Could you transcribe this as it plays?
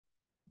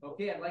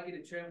Okay, I'd like you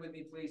to turn with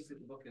me, please, to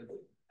the book of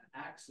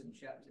Acts in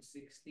chapter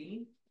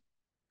 16.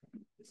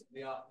 This will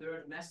be our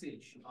third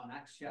message on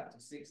Acts chapter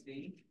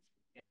 16.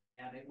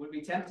 And it would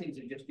be tempting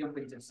to just jump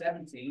into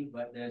 17,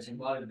 but there's a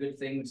lot of good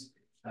things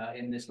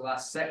in this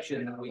last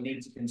section that we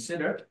need to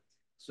consider.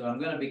 So I'm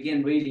going to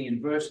begin reading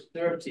in verse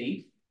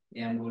 30,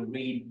 and we'll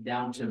read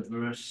down to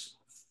verse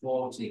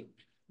 40.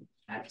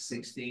 Acts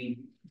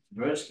 16,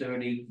 verse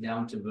 30,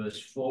 down to verse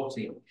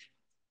 40.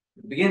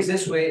 It begins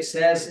this way. It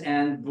says,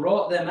 "And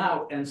brought them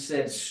out and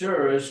said,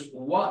 Sirs,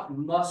 what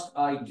must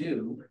I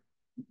do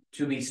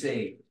to be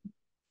saved?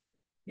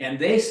 And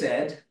they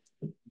said,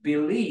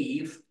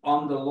 Believe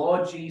on the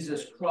Lord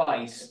Jesus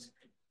Christ,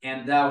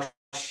 and thou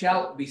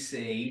shalt be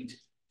saved,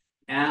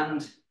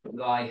 and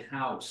thy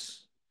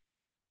house.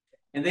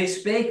 And they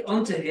spake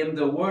unto him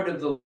the word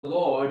of the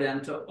Lord,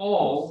 and to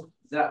all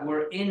that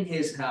were in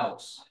his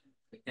house.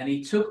 And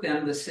he took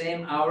them the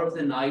same hour of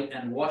the night,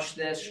 and washed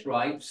their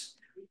stripes,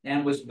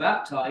 and was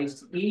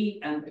baptized, he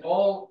and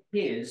all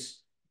his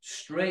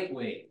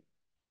straightway.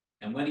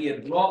 And when he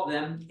had brought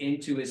them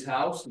into his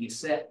house, he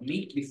set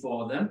meat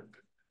before them,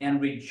 and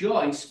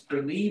rejoiced,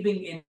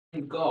 believing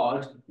in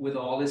God with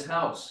all his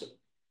house.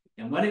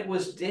 And when it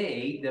was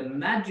day, the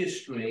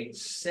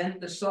magistrates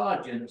sent the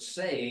sergeant,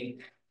 saying,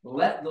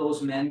 Let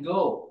those men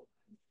go.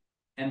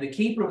 And the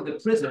keeper of the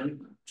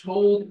prison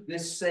told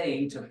this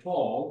saying to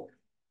Paul,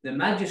 The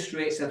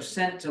magistrates have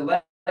sent to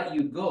let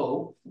you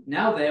go.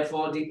 Now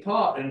therefore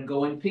depart and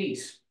go in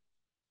peace.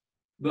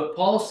 But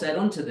Paul said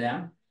unto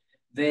them,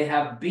 They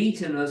have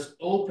beaten us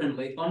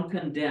openly,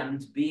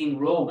 uncondemned, being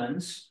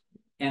Romans,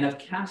 and have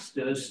cast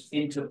us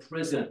into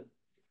prison.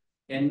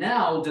 And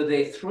now do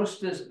they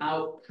thrust us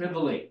out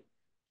privily?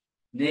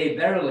 Nay,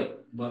 verily,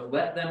 but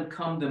let them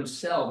come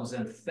themselves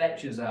and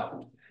fetch us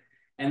out.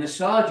 And the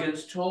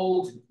sergeants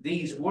told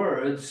these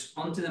words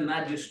unto the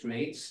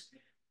magistrates,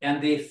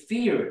 and they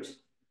feared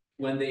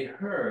when they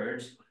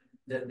heard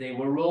that they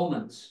were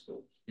Romans.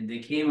 And they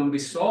came and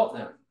besought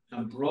them,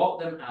 and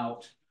brought them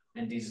out,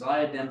 and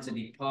desired them to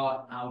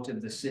depart out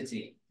of the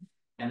city.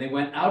 And they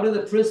went out of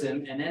the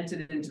prison, and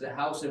entered into the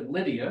house of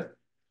Lydia.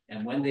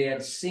 And when they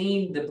had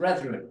seen the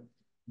brethren,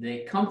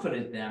 they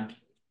comforted them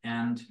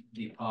and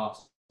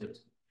departed.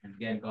 And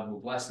again, God will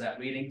bless that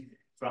reading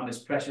from his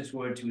precious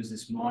word to us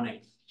this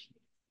morning.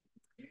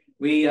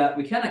 We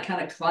kind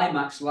of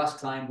climaxed last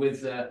time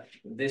with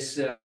this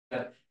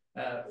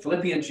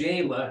Philippian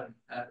jailer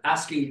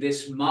asking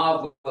this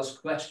marvelous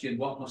question,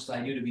 what must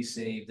I do to be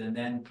saved? And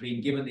then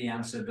being given the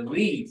answer,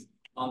 believe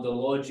on the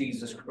Lord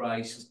Jesus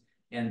Christ,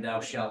 and thou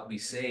shalt be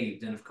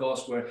saved. And of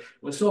course,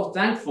 we're so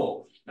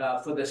thankful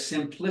for the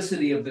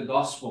simplicity of the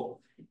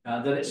gospel,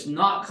 that it's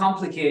not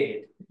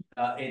complicated.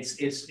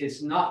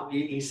 It's not,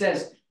 he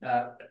says,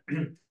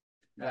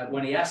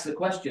 when he asks the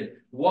question,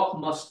 what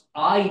must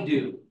I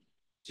do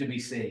to be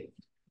saved?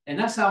 And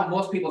that's how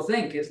most people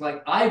think. It's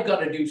like, I've got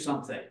to do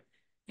something.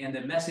 And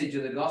the message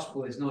of the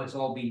gospel is, no, it's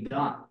all been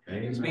done.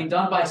 Amen. It's been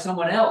done by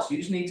someone else. You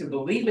just need to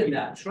believe in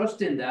that,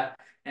 trust in that,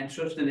 and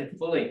trust in it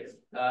fully.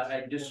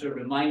 I just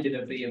reminded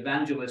of the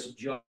evangelist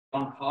John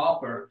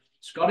Harper,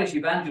 Scottish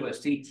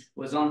evangelist. He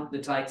was on the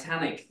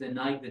Titanic the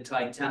night the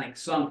Titanic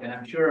sunk, and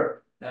I'm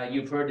sure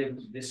you've heard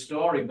of this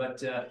story,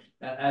 but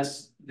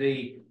as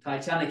the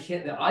Titanic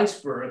hit the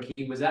iceberg,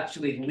 he was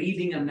actually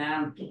leading a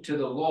man to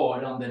the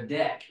Lord on the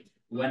deck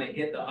when it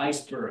hit the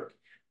iceberg.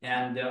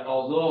 And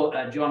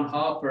although John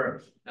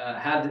Harper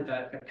had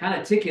a kind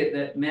of ticket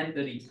that meant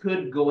that he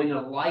could go in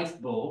a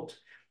lifeboat,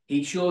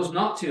 he chose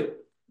not to,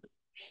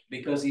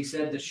 because he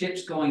said, the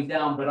ship's going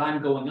down, but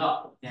I'm going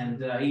up.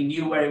 And he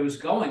knew where he was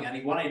going, and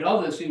he wanted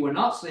others who were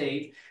not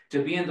saved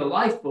to be in the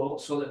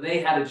lifeboat so that they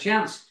had a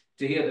chance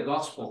to hear the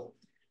gospel.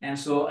 And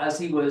so as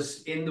he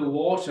was in the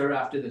water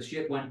after the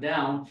ship went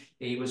down,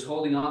 he was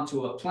holding on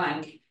to a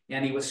plank,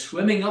 and he was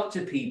swimming up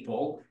to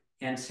people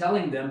and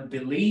telling them,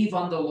 believe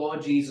on the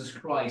Lord Jesus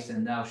Christ,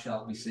 and thou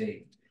shalt be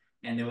saved.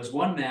 And there was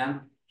one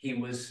man, he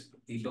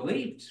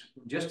believed,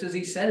 just as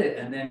he said it.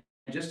 And then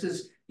just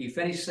as he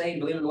finished saying,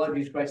 believe in the Lord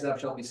Jesus Christ, thou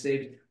shalt be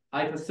saved,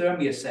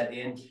 hypothermia set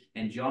in,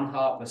 and John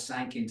Harper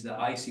sank into the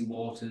icy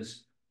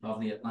waters of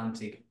the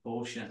Atlantic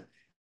Ocean.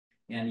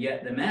 And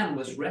yet the man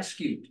was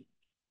rescued.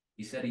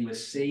 He said he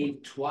was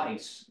saved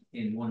twice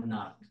in one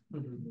night.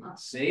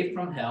 Saved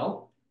from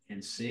hell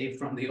and saved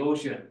from the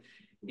ocean.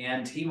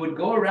 And he would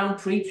go around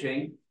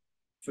preaching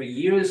for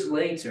years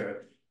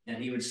later,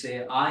 and he would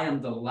say, I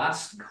am the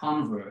last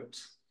convert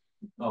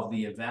of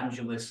the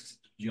evangelist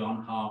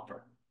John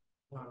Harper.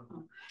 Wow.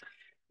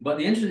 But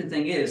the interesting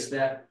thing is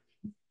that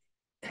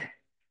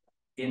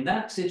in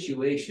that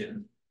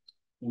situation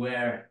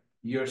where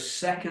you're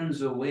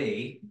seconds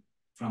away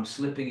from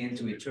slipping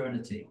into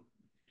eternity,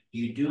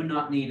 you do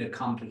not need a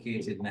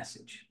complicated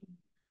message.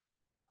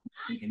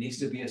 It needs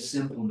to be a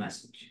simple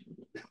message.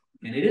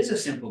 And it is a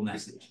simple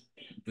message.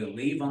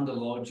 Believe on the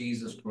Lord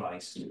Jesus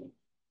Christ,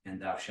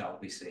 and thou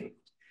shalt be saved.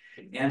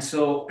 And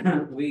so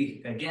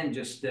we, again,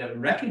 just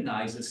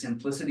recognize the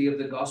simplicity of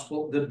the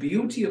gospel, the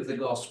beauty of the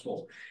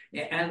gospel,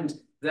 and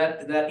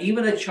that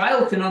even a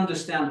child can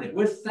understand it.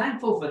 We're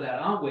thankful for that,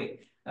 aren't we?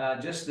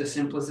 just the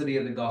simplicity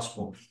of the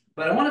gospel.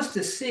 But I want us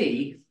to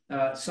see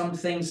some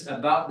things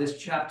about this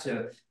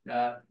chapter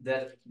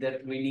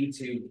that we need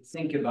to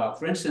think about.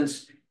 For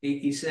instance,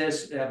 he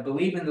says,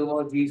 believe in the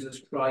Lord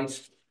Jesus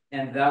Christ,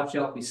 and thou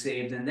shalt be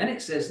saved. And then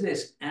it says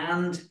this,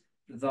 and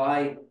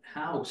thy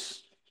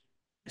house.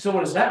 So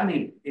what does that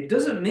mean? It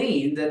doesn't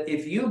mean that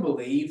if you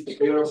believe,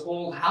 your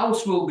whole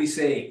house will be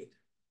saved,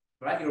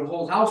 right? Your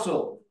whole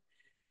household.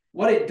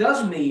 What it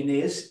does mean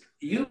is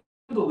you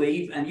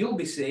believe and you'll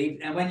be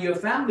saved. And when your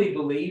family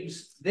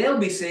believes, they'll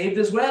be saved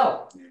as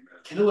well.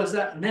 In other words,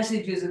 that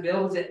message is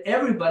available to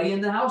everybody in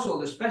the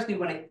household, especially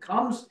when it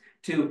comes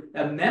to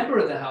a member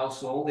of the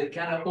household. It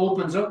kind of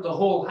opens up the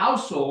whole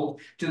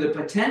household to the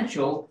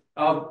potential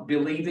of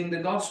believing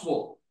the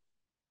gospel.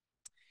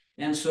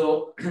 And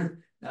so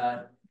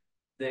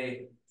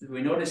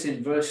we notice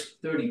in verse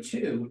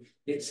 32,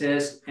 it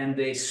says, and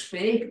they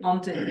spake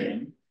unto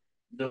him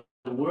the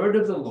word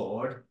of the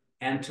Lord,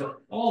 and to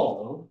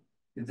all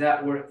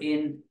that were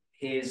in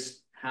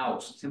his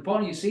house. It's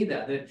important you see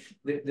that.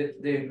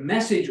 The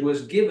message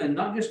was given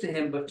not just to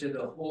him, but to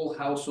the whole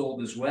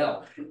household as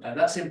well.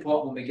 That's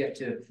important when we get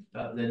to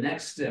the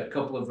next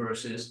couple of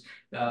verses,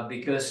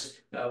 because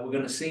we're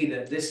going to see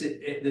that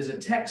there's a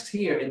text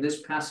here in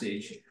this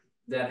passage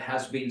that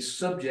has been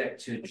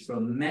subject to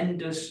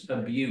tremendous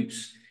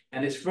abuse.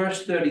 And it's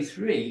verse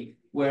 33,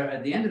 where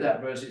at the end of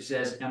that verse it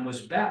says, and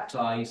was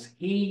baptized,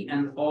 he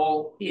and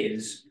all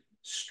his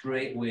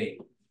straightway.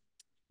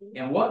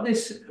 And what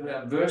this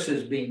verse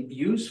is being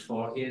used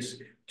for is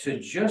to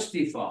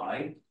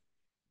justify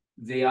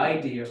the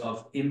idea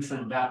of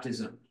infant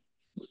baptism.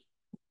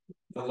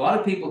 A lot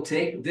of people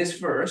take this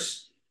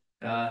verse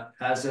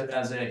as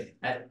a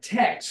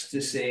text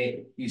to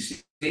say, you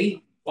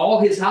see,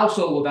 all his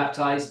household were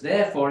baptized,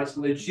 therefore it's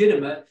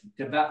legitimate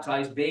to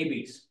baptize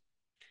babies.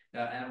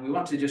 And we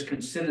want to just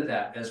consider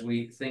that as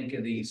we think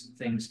of these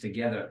things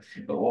together.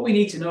 But what we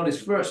need to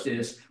notice first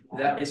is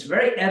that it's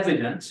very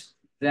evident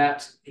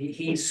that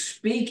he's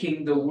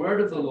speaking the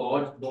word of the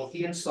Lord, both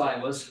he and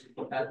Silas,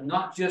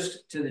 not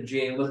just to the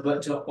jailer,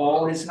 but to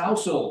all his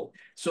household.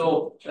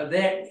 So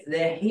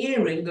they're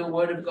hearing the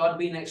word of God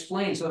being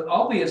explained. So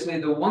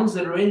obviously the ones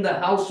that are in the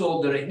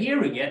household that are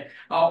hearing it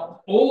are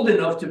old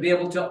enough to be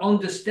able to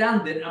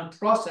understand it and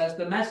process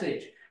the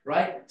message,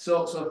 right?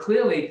 So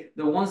clearly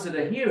the ones that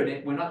are hearing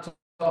it, we're not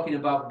talking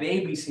about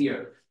babies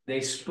here.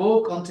 They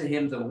spoke unto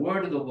him the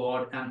word of the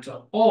Lord, and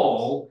to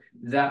all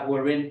that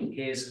were in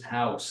his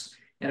house.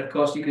 And of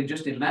course, you can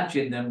just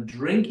imagine them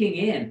drinking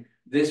in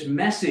this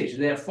message.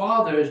 Their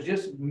father has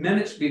just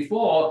minutes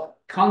before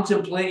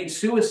contemplated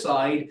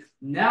suicide.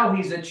 Now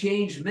he's a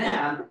changed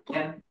man.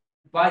 And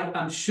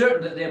I'm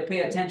certain that they'll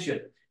pay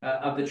attention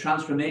of the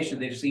transformation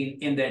they've seen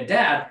in their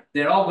dad.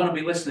 They're all going to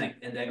be listening,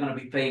 and they're going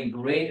to be paying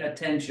great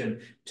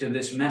attention to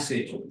this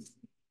message.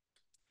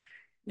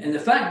 And the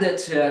fact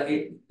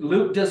that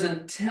Luke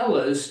doesn't tell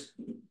us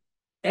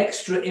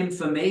extra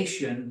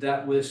information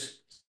that was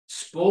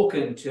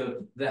spoken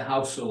to the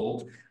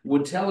household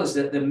would tell us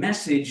that the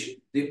message,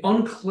 the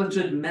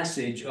uncluttered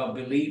message of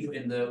believe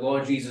in the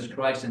Lord Jesus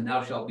Christ and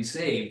thou shalt be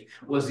saved,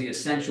 was the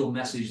essential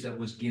message that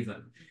was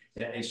given.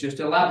 It's just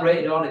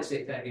elaborated on.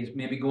 It's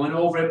maybe going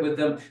over it with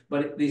them,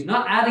 but he's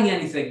not adding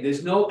anything.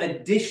 There's no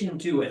addition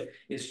to it.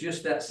 It's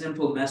just that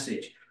simple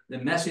message. The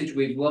message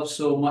we've loved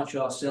so much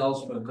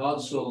ourselves, for God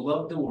so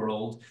loved the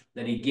world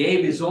that he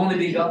gave his only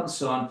begotten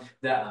Son,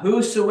 that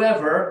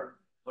whosoever,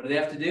 what do they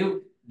have to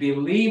do?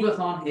 Believeth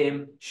on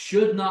him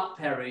should not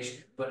perish,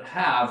 but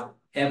have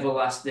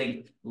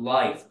everlasting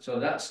life. So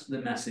that's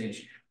the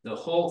message. The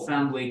whole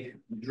family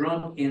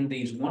drunk in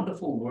these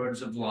wonderful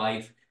words of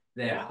life.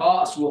 Their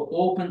hearts were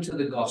open to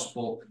the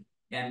gospel.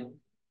 And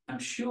I'm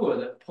sure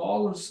that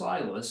Paul and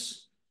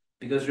Silas,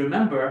 because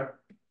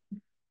remember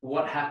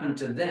what happened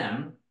to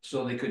them,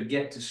 so they could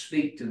get to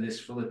speak to this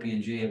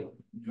Philippian jailer.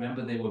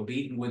 Remember, they were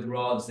beaten with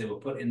rods. They were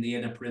put in the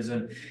inner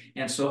prison.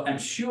 And so I'm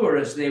sure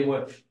as they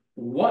were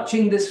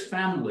watching this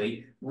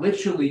family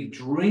literally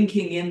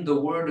drinking in the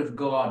word of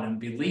God and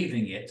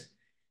believing it,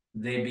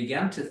 they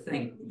began to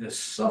think the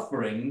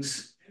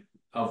sufferings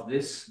of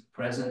this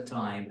present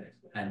time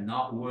are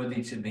not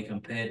worthy to be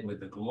compared with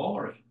the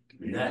glory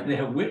that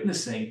they're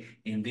witnessing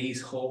in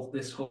this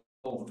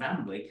whole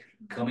family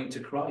coming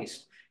to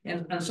Christ.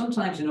 And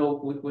sometimes, you know,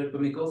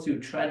 when we go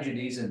through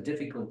tragedies and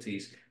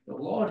difficulties, the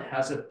Lord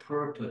has a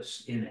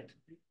purpose in it.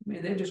 I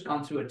mean, they've just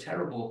gone through a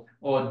terrible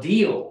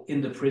ordeal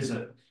in the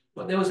prison,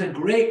 but there was a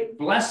great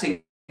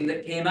blessing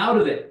that came out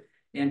of it.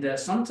 And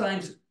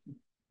sometimes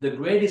the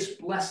greatest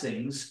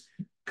blessings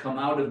come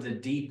out of the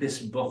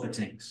deepest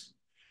buffetings.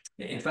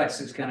 In fact,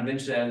 it's kind of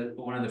interesting.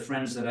 One of the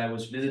friends that I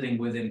was visiting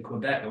with in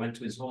Quebec, I went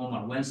to his home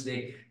on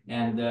Wednesday,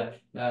 and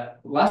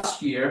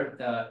last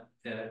year,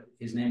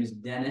 his name is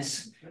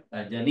Denis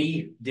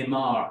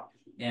Demar,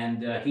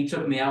 and he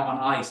took me out on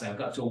ice. I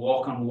got to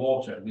walk on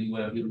water. We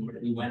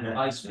went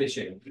ice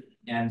fishing,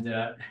 and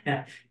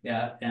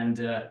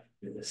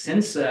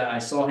since I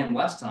saw him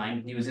last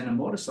time, he was in a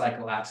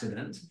motorcycle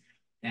accident,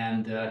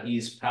 and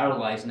he's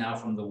paralyzed now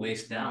from the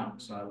waist down.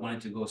 So I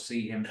wanted to go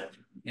see him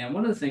And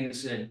one of the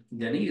things that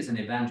Denis is an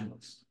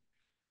evangelist.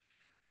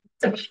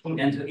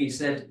 And he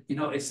said, you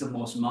know, it's the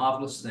most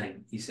marvelous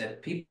thing. He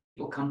said,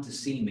 people come to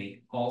see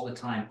me all the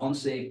time,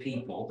 unsaved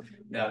people,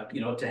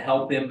 you know, to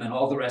help him and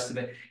all the rest of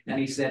it. And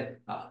he said,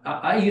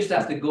 I used to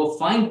have to go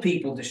find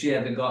people to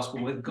share the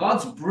gospel with.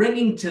 God's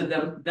bringing to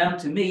them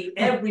to me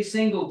every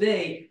single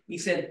day. He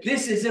said,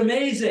 this is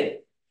amazing.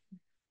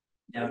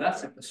 Now,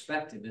 that's a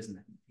perspective, isn't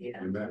it?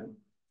 Yeah. Amen.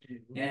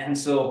 And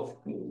so,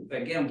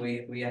 again,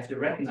 we have to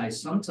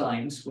recognize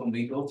sometimes when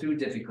we go through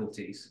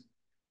difficulties,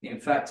 in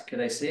fact, could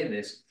I say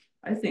this?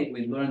 I think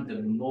we learn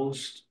the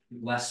most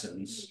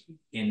lessons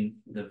in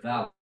the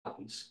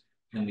valleys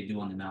than we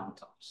do on the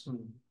mountaintops.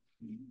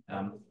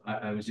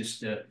 I was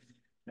just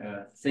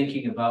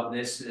thinking about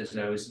this as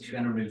I was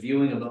kind of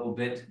reviewing a little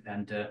bit,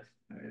 and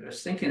I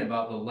was thinking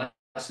about the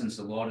lessons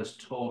the Lord has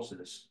taught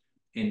us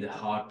in the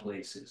hard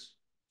places.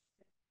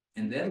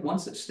 And they're the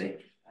ones that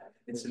stick.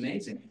 It's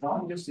amazing.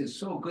 God just is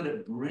so good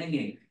at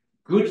bringing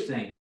good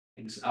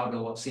things out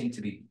of what seem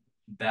to be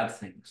bad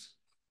things.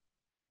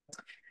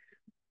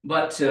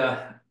 But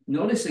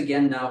notice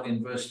again now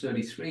in verse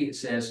 33, it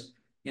says,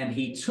 and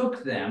he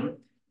took them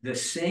the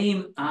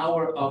same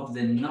hour of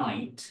the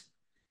night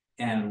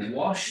and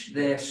washed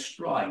their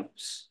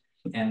stripes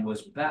and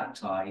was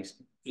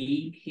baptized,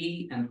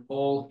 he and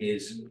all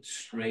his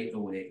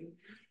straightway.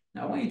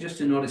 Now, I want you just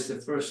to notice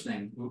the first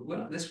thing.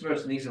 This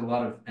verse needs a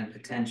lot of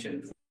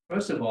attention.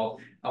 First of all,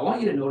 I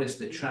want you to notice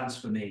the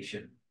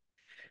transformation,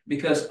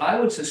 because I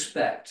would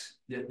suspect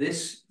that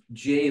this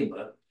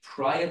jailer,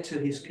 prior to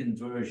his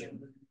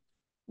conversion,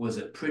 was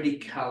a pretty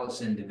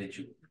callous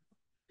individual.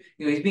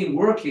 You know, he's been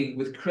working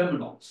with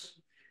criminals.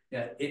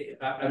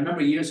 I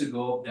remember years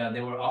ago,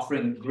 they were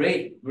offering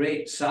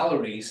great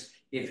salaries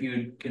if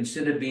you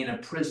consider being a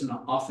prison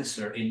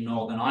officer in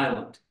Northern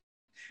Ireland.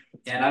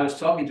 And I was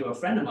talking to a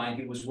friend of mine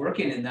who was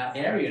working in that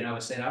area, and I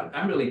was saying,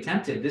 I'm really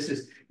tempted. This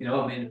is, you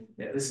know, I mean,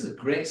 this is a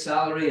great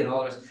salary and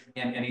all this.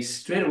 And he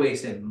straight away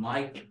said,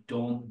 Mike,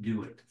 don't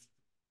do it.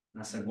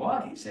 And I said,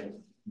 why? He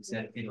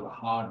said, it'll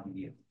harden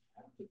you.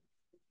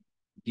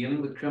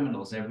 Dealing with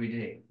criminals every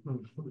day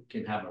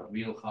can have a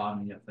real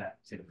hardening effect.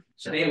 So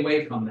stay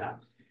away from that.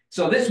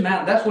 So this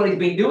man, that's what he's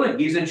been doing.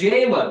 He's a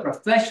jailer,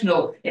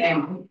 professional,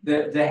 and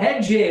the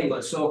head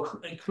jailer. So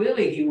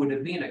clearly he would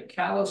have been a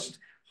calloused,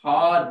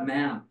 hard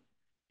man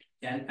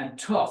and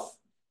tough.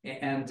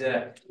 And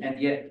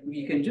yet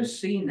you can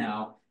just see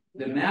now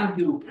the man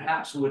who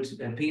perhaps would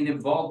have been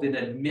involved in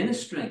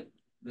administering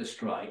the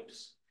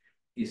stripes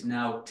is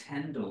now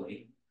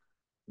tenderly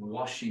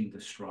washing the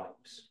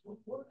stripes.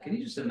 Can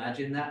you just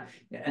imagine that?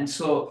 And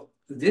so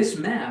this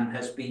man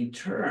has been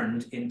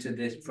turned into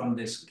this, from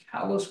this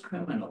callous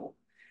criminal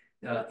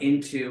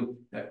into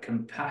a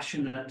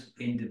compassionate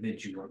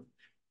individual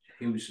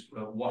who's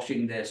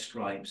washing their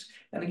stripes.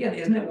 And again,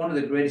 isn't it one of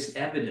the greatest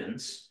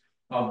evidence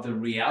of the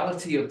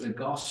reality of the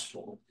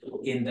gospel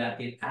in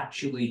that it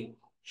actually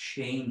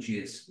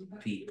changes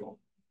people?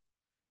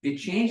 It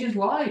changes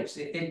lives.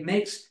 It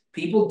makes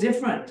people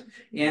different.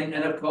 And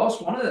of course,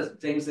 one of the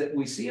things that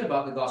we see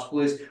about the gospel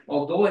is,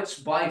 although it's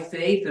by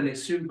faith and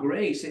it's through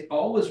grace, it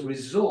always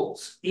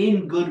results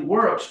in good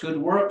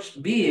works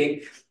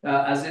being,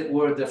 as it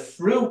were, the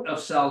fruit of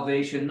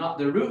salvation, not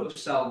the root of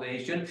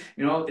salvation.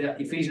 You know,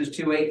 Ephesians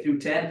 2:8 through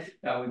 10,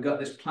 we've got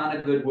this plan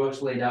of good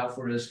works laid out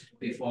for us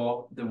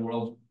before the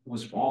world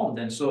was formed.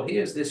 And so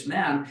here's this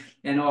man,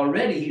 and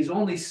already he's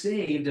only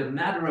saved a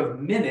matter of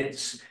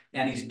minutes,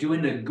 and he's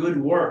doing a good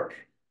work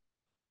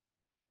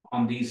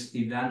on these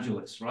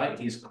evangelists, right?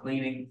 He's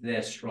cleaning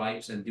their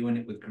stripes and doing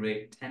it with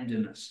great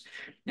tenderness.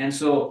 And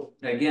so,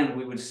 again,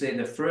 we would say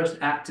the first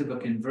act of a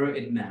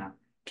converted man,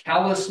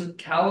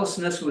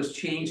 callousness was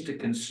changed to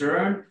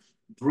concern,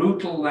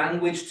 brutal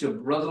language to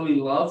brotherly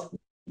love.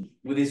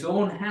 With his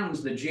own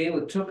hands, the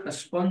jailer took a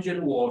sponge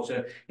and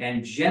water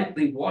and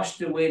gently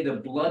washed away the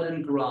blood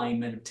and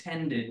grime and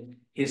tended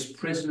his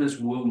prisoners'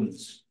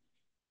 wounds.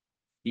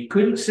 He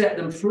couldn't set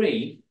them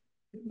free,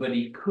 but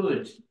he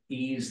could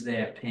ease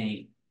their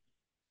pain.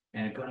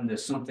 And again,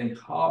 there's something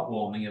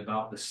heartwarming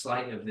about the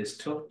sight of this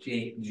tough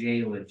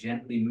jailer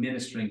gently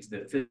ministering to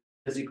the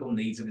physical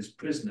needs of his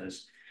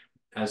prisoners,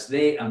 as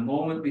they, a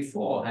moment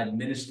before, had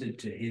ministered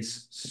to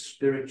his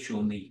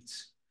spiritual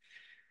needs.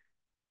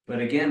 But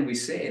again, we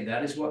say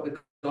that is what the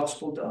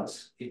gospel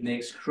does. It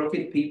makes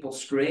crooked people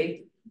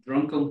straight,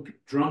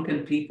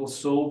 drunken people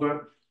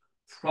sober,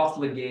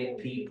 profligate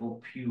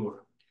people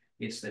pure.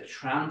 It's the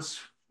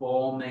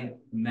transforming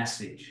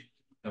message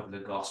of the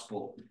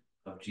gospel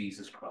of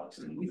Jesus Christ.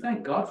 And we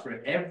thank God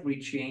for every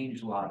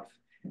changed life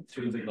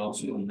through the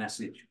gospel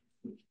message.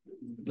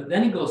 But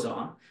then he goes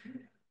on,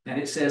 and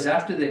it says,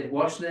 after they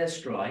washed their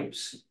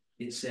stripes,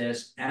 it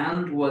says,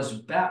 and was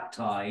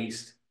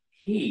baptized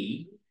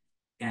he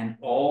and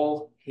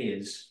all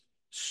his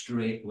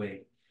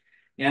straightway.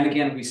 And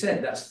again, we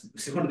said that's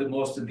one of the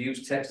most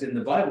abused texts in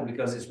the Bible,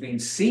 because it's been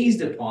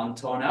seized upon,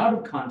 torn out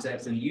of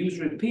context, and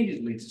used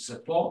repeatedly to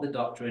support the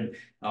doctrine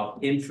of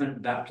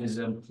infant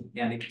baptism,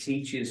 and it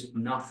teaches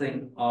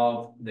nothing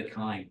of the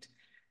kind.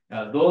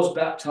 Those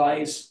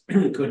baptized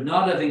could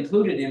not have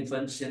included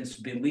infants, since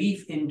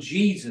belief in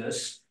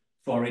Jesus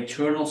for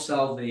eternal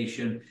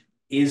salvation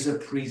is a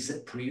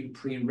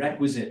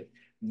prerequisite.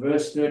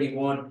 Verse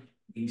 31,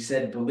 he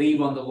said,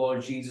 believe on the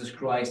Lord Jesus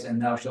Christ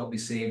and thou shalt be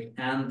saved,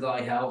 and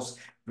thy house.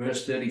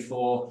 Verse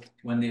 34,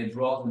 when they had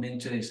brought them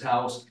into his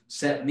house,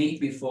 set meat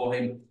before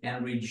him,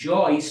 and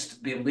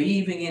rejoiced,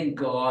 believing in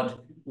God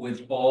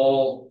with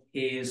all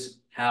his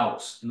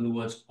house. In other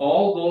words,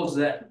 all those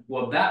that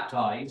were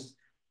baptized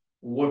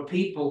were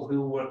people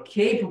who were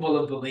capable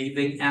of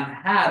believing and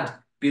had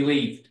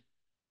believed.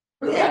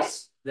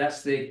 That's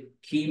the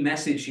key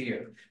message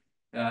here.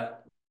 I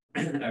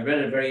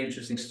read a very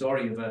interesting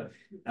story of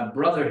a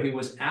brother who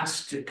was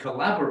asked to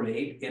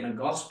collaborate in a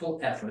gospel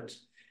effort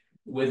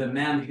with a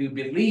man who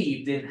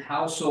believed in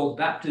household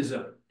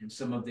baptism. And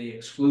some of the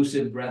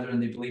exclusive brethren,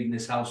 they believe in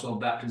this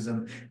household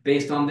baptism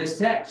based on this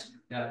text.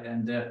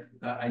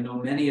 I know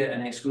many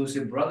an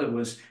exclusive brother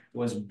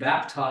was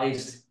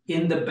baptized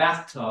in the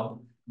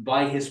bathtub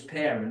by his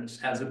parents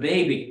as a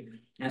baby.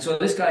 And so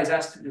this guy's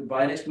asked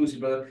by an exclusive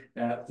brother,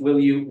 will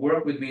you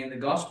work with me in the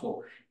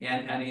gospel?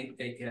 And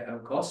he,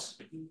 of course,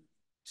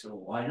 so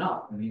why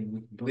not? I mean,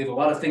 we believe a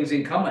lot of things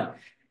in common.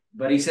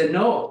 But he said,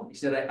 no. He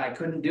said, I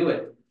couldn't do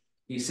it.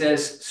 He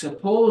says,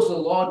 suppose the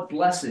Lord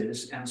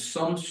blesses and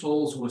some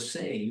souls were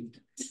saved.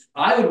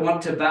 I would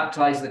want to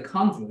baptize the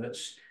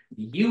converts.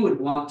 You would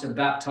want to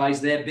baptize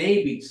their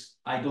babies.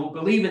 I don't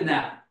believe in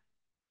that.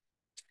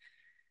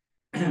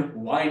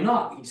 Why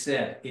not? He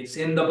said, it's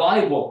in the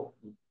Bible.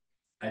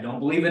 I don't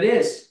believe it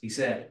is, he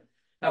said.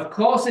 Of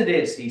course it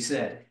is, he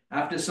said.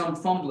 After some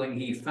fumbling,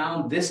 he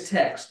found this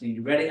text, and he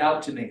read it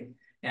out to me,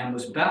 and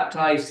was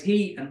baptized,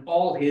 he and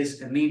all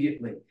his,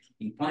 immediately.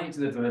 He pointed to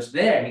the verse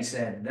there, he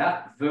said,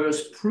 that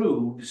verse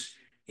proves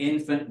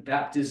infant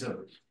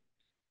baptism.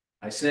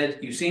 I said,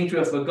 you seem to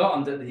have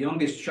forgotten that the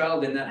youngest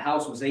child in that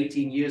house was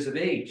 18 years of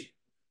age.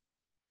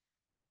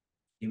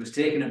 He was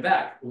taken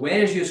aback.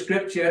 Where's your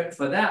scripture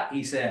for that,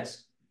 he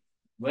says.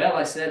 Well,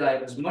 I said, I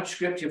have as much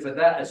scripture for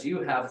that as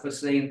you have for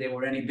saying there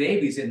were any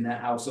babies in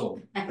that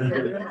household.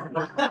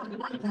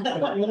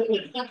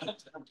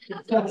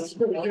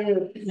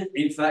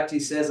 In fact, he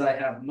says, I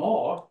have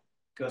more,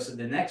 because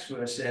the next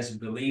verse says,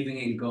 believing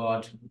in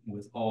God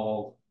with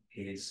all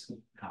his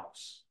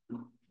house.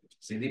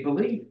 See, they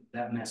believe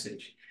that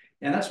message.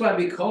 And that's why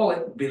we call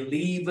it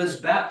believer's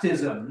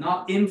baptism,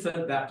 not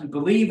infant baptism,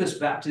 believer's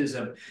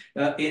baptism.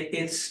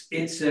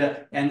 It's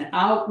an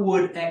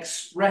outward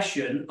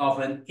expression of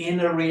an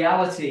inner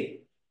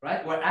reality,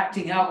 right? We're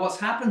acting out what's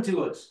happened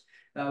to us.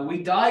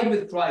 We died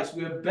with Christ.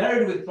 We were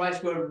buried with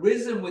Christ. We're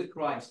risen with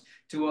Christ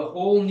to a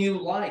whole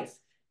new life.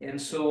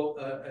 And so,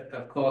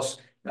 of course,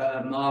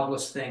 a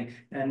marvelous thing.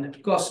 And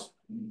of course,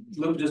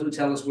 Luke doesn't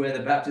tell us where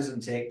the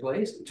baptism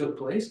took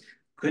place.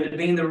 Could have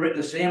been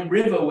the same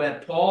river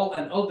where Paul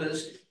and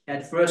others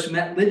had first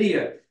met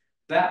Lydia.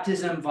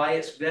 Baptism, by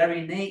its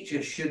very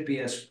nature, should be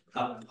as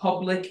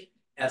public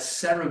a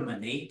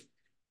ceremony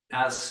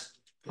as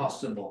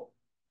possible.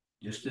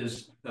 Just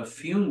as a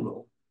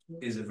funeral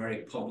is a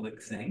very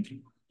public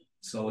thing,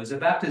 so is a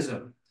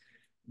baptism,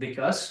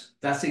 because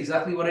that's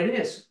exactly what it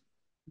is.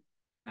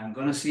 I'm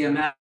going to see a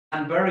man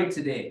buried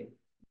today,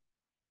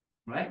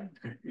 right?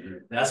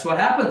 That's what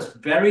happens,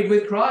 buried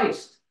with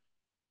Christ.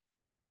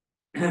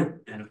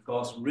 And of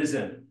course,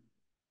 risen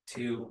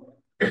to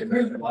a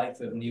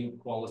life of new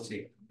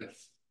quality.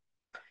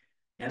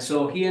 And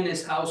so he and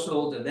his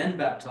household are then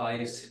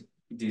baptized,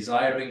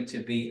 desiring to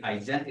be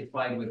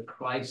identified with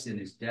Christ in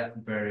his death,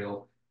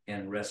 burial,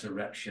 and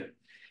resurrection.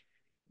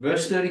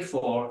 Verse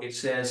 34, it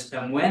says,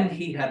 and when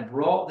he had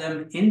brought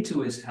them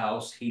into his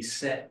house, he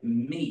set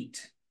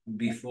meat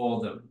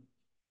before them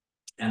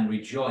and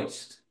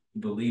rejoiced,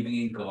 believing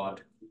in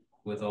God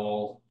with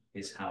all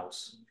his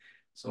house.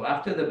 So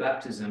after the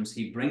baptisms,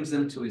 he brings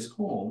them to his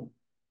home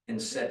and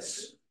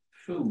sets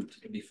food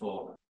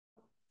before them.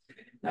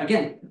 Now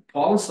again,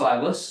 Paul and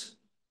Silas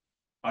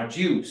are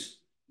Jews.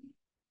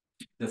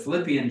 The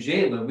Philippian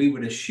jailer, we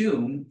would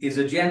assume, is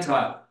a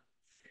Gentile.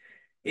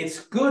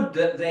 It's good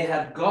that they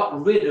had got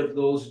rid of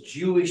those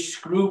Jewish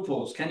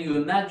scruples. Can you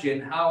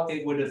imagine how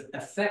it would have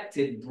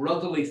affected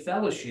brotherly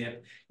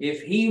fellowship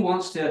if he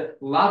wants to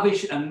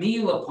lavish a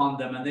meal upon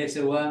them and they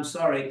say, well, I'm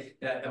sorry,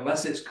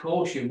 unless it's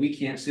kosher, we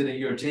can't sit at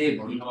your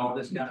table, you know, all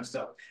this kind of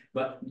stuff.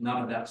 But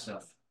none of that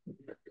stuff.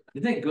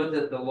 Isn't it good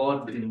that the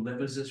Lord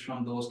delivers us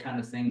from those kind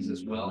of things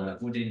as well, that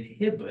would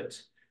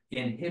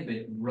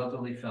inhibit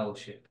brotherly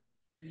fellowship?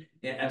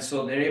 And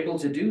so they're able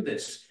to do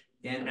this.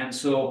 And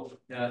so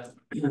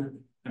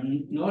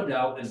no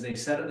doubt as they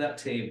sat at that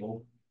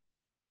table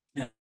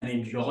and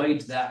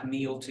enjoyed that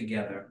meal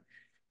together,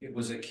 it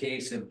was a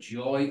case of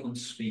joy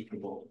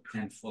unspeakable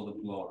and full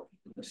of glory.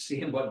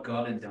 Seeing what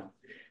God had done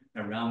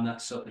around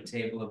that supper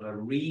table of a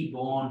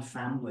reborn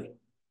family.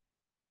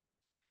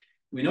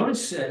 We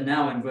notice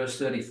now in verse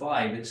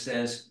 35, it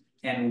says,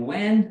 and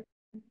when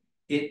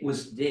it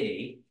was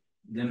day,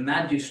 the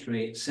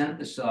magistrate sent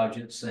the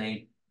sergeant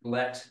saying,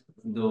 let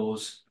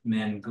those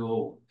men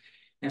go.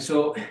 And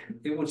so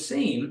it would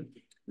seem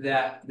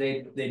that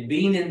they'd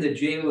been in the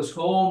jailer's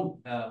home,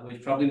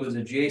 which probably was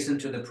adjacent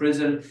to the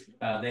prison.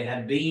 They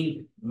had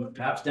been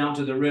perhaps down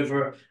to the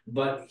river,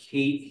 but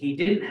he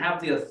didn't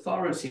have the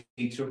authority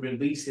to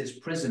release his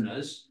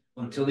prisoners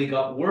until he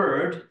got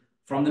word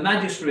from the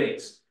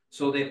magistrates.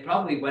 So they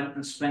probably went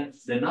and spent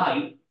the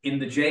night in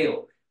the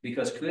jail,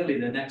 because clearly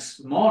the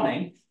next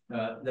morning,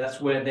 that's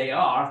where they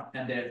are,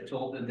 and they're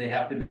told that they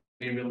have to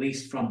be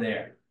released from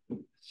there.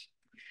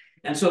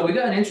 And so we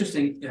got an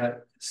interesting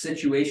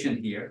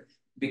situation here,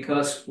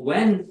 because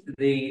when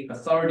the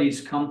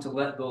authorities come to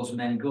let those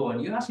men go,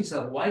 and you ask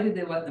yourself, why did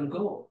they let them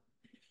go?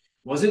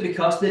 Was it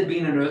because there'd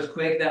been an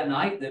earthquake that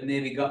night that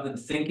maybe got them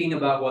thinking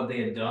about what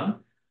they had done?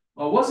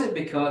 Or was it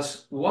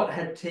because what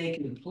had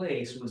taken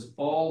place was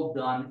all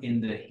done in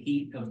the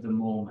heat of the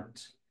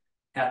moment,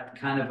 at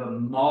kind of a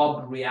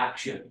mob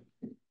reaction?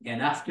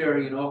 And after,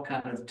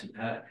 kind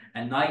of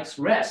a night's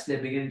rest, they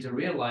begin to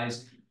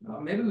realize,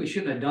 maybe we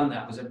shouldn't have done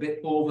that. It was a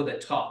bit over the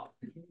top.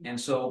 And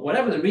so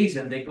whatever the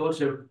reason, they go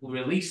to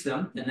release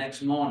them the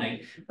next morning.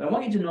 But I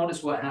want you to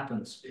notice what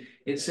happens.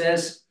 It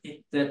says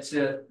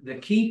that the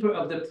keeper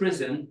of the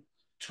prison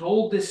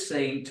told this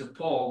saying to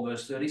Paul,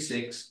 verse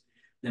 36,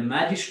 "The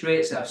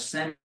magistrates have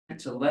sent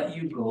to let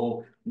you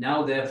go.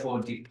 Now, therefore,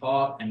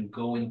 depart and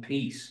go in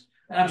peace."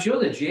 And I'm sure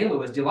the jailer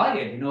was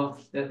delighted,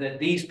 that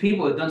these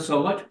people had done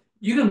so much.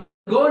 You can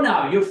go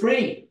now, you're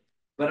free.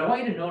 But I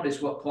want you to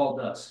notice what Paul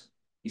does.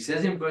 He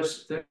says in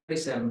verse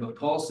 37, "But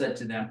Paul said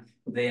to them,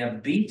 they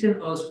have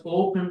beaten us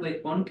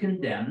openly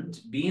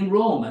uncondemned, being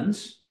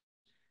Romans,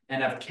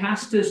 and have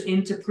cast us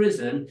into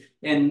prison,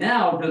 and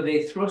now do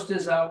they thrust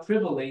us out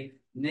privily?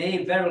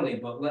 Nay, verily,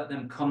 but let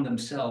them come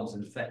themselves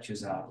and fetch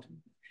us out."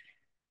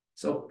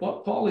 So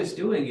what Paul is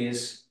doing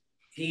is,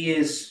 he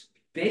is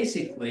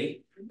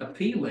basically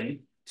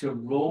appealing to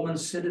Roman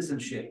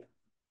citizenship.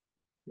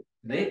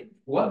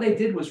 What they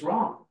did was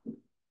wrong.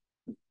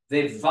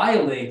 They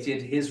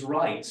violated his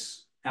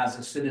rights as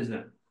a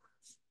citizen.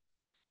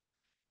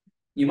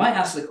 You might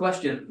ask the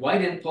question, why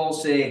didn't Paul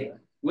say,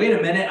 wait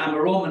a minute, I'm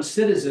a Roman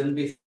citizen,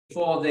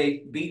 before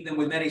they beat them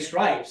with many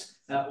stripes?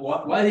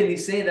 Why did he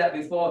say that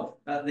before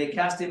they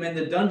cast him in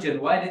the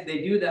dungeon? Why did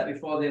they do that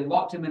before they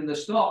locked him in the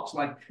stocks?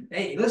 Like,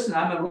 hey, listen,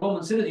 I'm a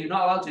Roman citizen. You're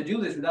not allowed to do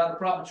this without a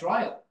proper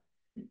trial.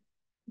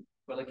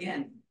 Well,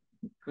 again,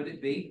 could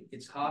it be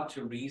it's hard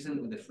to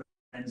reason with a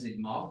frenzied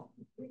mob?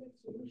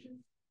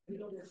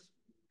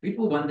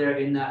 People, when they're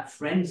in that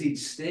frenzied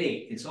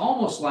state, it's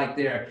almost like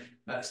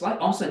it's like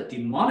almost a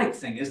demonic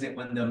thing, isn't it?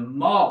 When the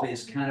mob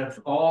is kind of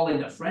all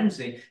in a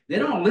frenzy, they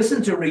don't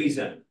listen to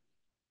reason.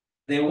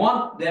 They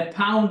want their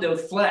pound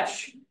of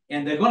flesh,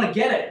 and they're going to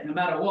get it no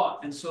matter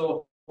what. And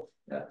so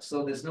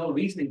there's no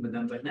reasoning with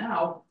them. But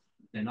now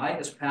the night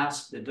has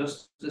passed, the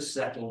dust is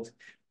settled,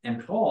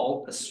 and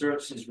Paul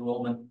asserts his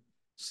Roman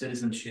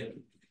citizenship.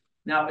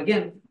 Now,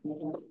 again,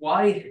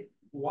 why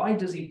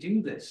does he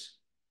do this?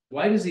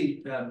 Why does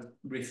he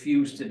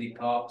refuse to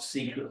depart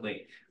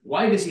secretly?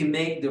 Why does he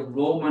make the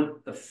Roman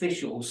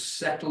officials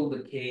settle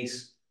the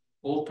case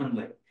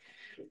openly?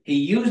 He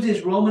used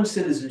his Roman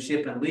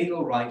citizenship and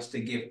legal rights to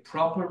give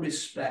proper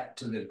respect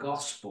to the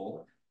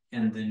gospel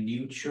and the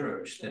new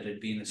church that had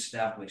been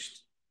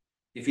established.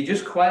 If he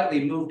just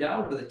quietly moved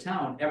out of the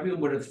town, everyone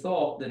would have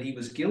thought that he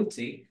was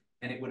guilty,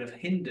 and it would have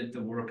hindered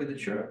the work of the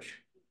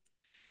church.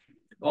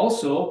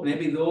 Also,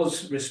 maybe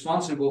those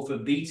responsible for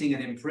beating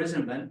and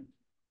imprisonment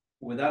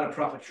without a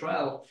proper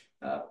trial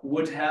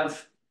would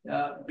have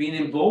been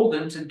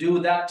emboldened to do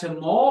that to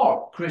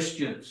more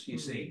Christians, you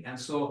see. And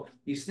so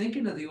he's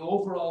thinking of the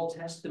overall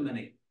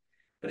testimony.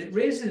 But it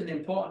raises an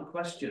important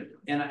question,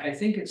 and I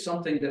think it's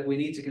something that we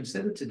need to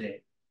consider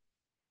today.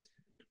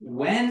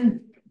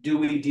 When do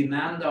we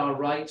demand our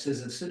rights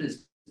as a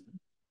citizen?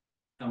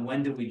 And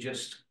when do we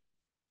just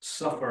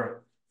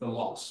suffer the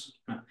loss?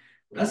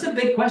 That's a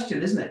big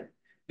question, isn't it?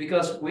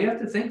 Because we have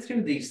to think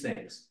through these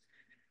things.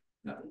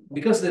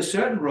 Because there's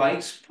certain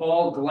rights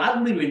Paul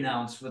gladly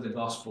renounced for the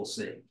gospel's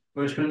sake.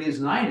 1 Corinthians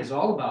 9 is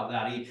all about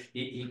that.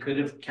 He could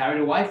have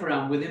carried a wife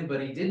around with him,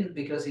 but he didn't,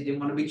 because he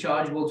didn't want to be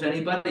chargeable to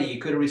anybody. He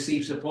could have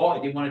received support.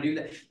 He didn't want to do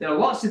that. There are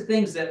lots of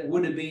things that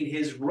would have been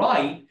his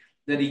right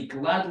that he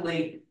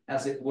gladly,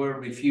 as it were,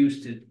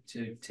 refused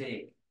to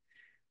take.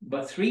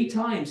 But 3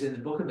 times in the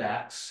book of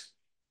Acts,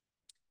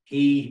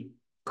 he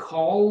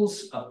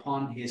calls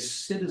upon his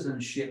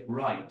citizenship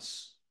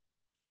rights,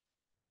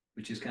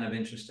 which is kind of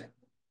interesting,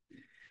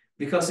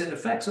 because it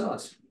affects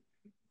us.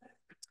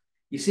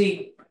 You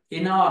see,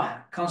 in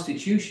our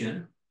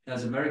Constitution,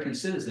 as American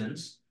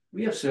citizens,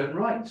 we have certain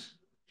rights.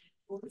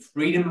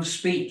 Freedom of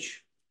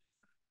speech.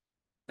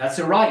 That's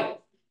a right,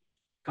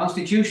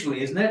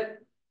 constitutionally, isn't it?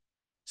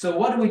 So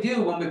what do we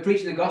do when we're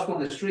preaching the gospel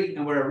on the street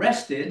and we're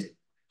arrested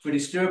for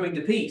disturbing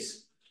the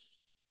peace?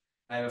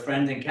 I have a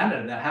friend in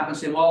Canada that happens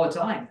to him all the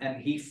time,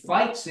 and he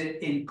fights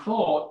it in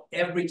court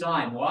every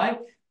time. Why?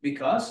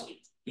 Because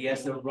he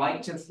has the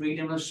right to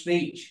freedom of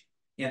speech.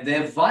 And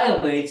they're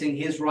violating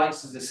his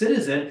rights as a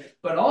citizen,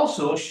 but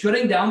also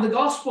shutting down the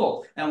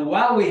gospel. And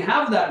while we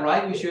have that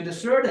right, we should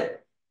assert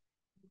it.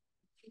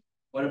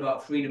 What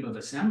about freedom of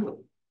assembly?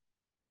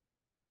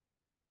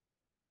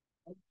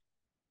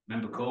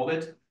 Remember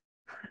COVID?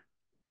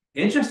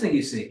 Interesting,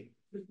 you see.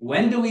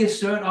 When do we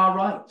assert our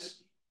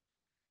rights?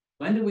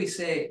 When do we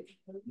say,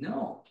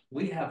 no,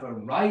 we have a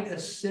right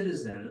as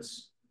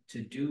citizens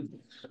to do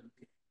this?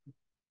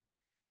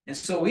 And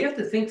so we have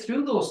to think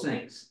through those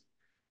things.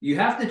 You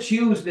have to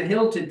choose the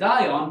hill to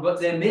die on,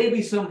 but there may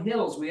be some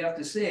hills we have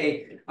to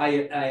say, I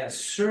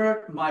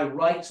assert my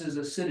rights as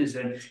a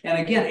citizen. And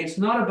again, it's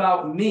not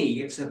about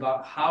me. It's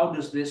about how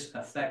does this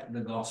affect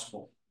the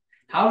gospel?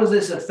 How does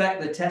this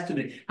affect the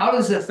testimony? How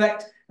does it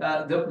affect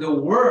the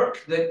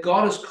work that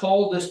God has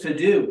called us to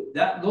do?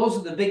 Those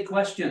are the big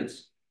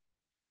questions.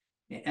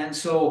 And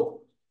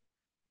so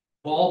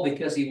Paul,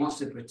 because he wants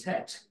to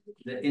protect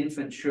the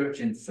infant church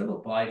in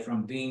Philippi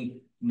from being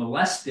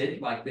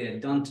molested like they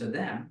had done to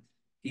them,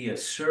 he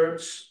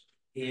asserts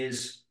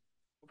his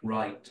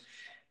right.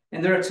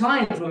 And there are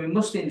times when we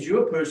must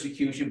endure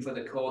persecution for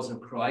the cause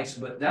of Christ,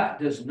 but that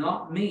does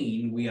not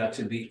mean we are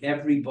to be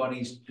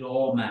everybody's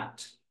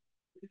doormat,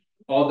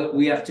 or that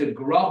we have to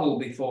grovel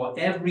before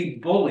every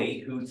bully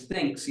who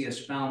thinks he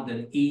has found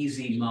an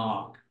easy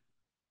mark.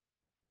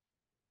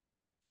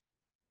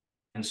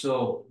 And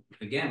so,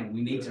 again,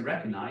 we need to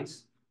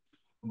recognize,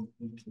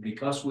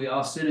 because we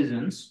are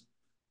citizens,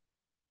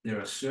 there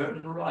are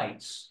certain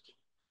rights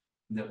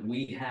that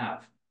we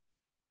have.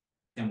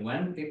 And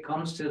when it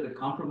comes to the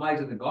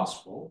compromise of the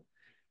gospel,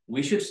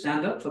 we should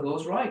stand up for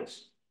those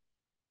rights.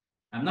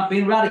 I'm not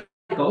being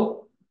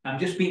radical. I'm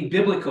just being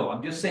biblical.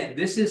 I'm just saying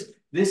this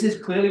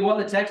is clearly what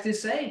the text is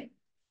saying.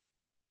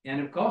 And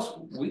of course,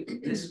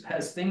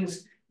 as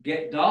things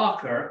get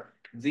darker,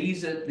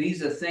 these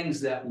are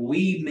things that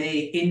we may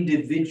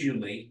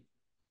individually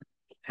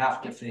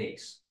have to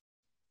face.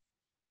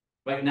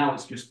 Right now,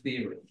 it's just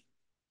theory.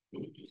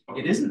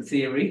 It isn't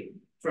theory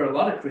for a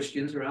lot of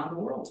Christians around the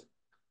world.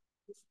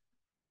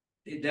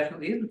 It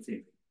definitely isn't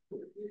theory.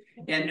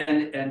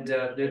 And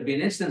there have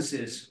been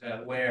instances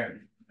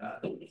where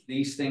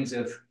these things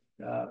have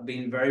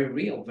been very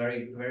real,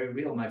 very, very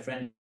real. My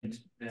friend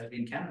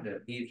in Canada,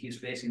 he's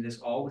facing this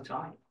all the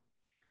time,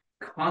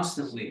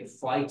 constantly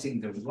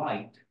fighting the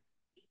right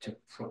to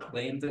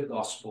proclaim the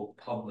gospel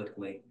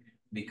publicly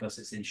because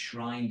it's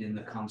enshrined in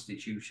the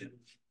Constitution.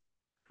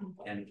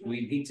 And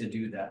we need to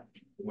do that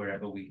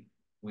wherever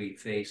we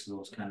face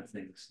those kind of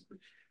things.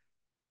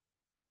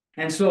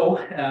 And so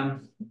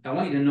I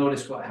want you to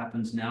notice what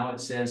happens now.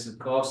 It says, of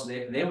course,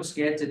 they were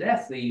scared to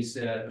death, these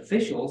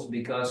officials,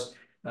 because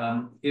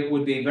it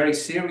would be very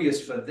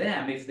serious for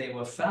them if they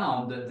were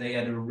found that they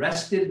had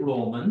arrested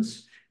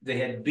Romans, they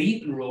had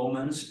beaten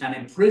Romans and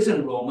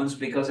imprisoned Romans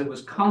because it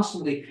was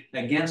constantly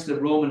against the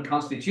Roman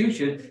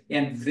Constitution,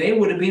 and they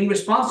would have been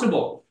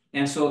responsible.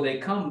 And so they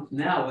come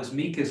now as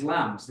meek as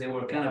lambs. They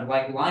were kind of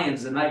like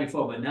lions the night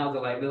before, but now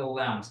they're like little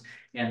lambs.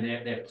 And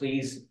they're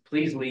please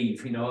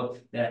leave, you know.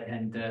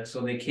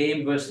 So they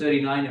came, verse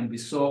 39, and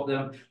besought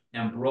them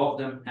and brought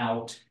them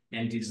out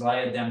and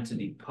desired them to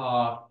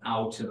depart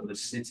out of the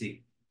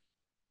city.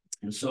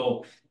 And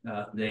so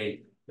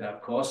they,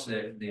 of course,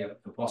 the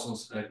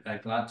apostles are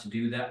glad to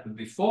do that. But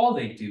before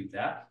they do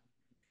that,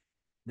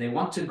 they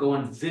want to go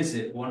and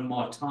visit one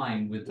more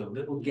time with the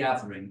little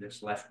gathering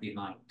that's left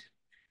behind.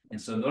 And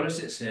so notice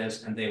it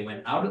says, and they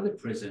went out of the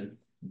prison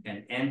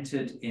and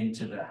entered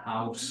into the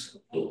house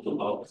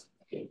of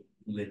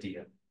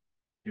Lydia.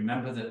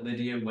 Remember that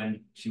Lydia,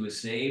 when she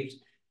was saved,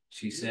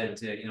 she said,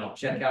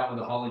 check out with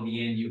the Holiday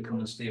Inn, you come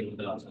and stay with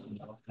us.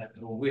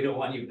 We don't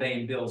want you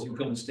paying bills, you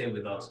come and stay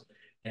with us.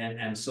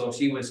 And so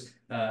she was,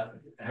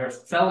 her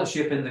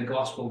fellowship in the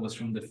gospel was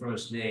from the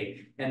first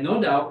day. And no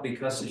doubt,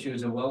 because she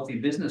was a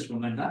wealthy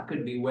businesswoman, that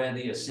could be where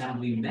the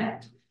assembly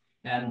met.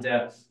 And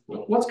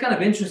what's kind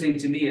of interesting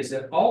to me is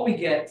that all we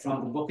get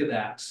from the book of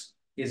Acts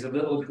is a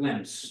little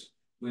glimpse.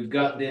 We've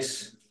got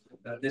this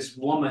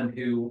woman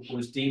who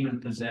was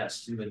demon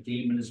possessed, who a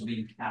demon is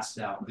being cast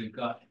out. We've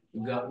got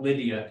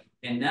Lydia,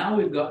 and now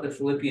we've got the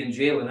Philippian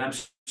jailer. And I'm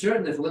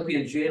certain the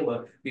Philippian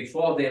jailer,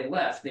 before they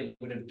left, they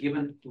would have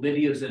given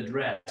Lydia's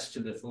address to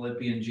the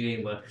Philippian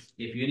jailer.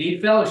 If you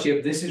need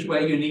fellowship, this is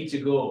where you need to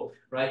go,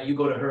 right? You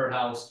go to her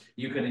house,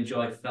 you can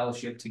enjoy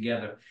fellowship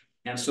together.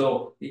 And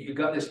so you've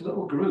got this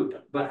little group,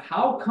 but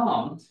how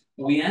come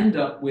we end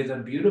up with a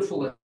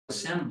beautiful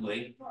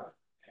assembly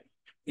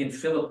in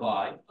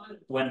Philippi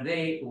when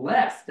they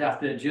left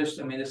after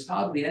there's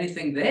hardly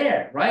anything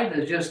there, right?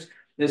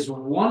 There's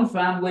one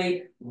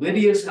family,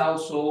 Lydia's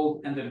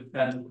household,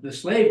 and the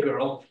slave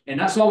girl, and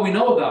that's all we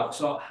know about.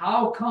 So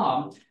how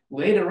come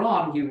later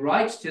on he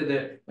writes to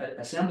the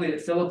assembly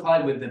at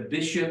Philippi with the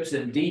bishops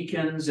and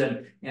deacons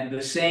and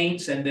the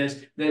saints, and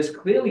there's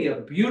clearly a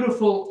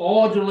beautiful,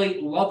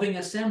 orderly, loving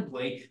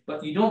assembly,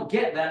 but you don't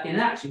get that in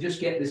Acts. You just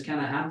get this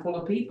kind of handful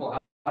of people.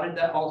 How did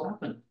that all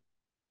happen?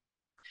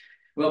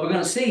 Well, we're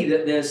going to see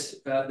that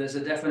there's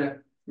a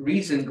definite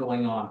reason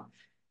going on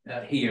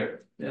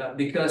here,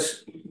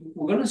 because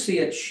we're going to see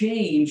a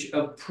change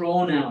of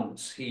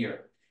pronouns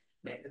here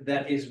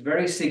that is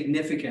very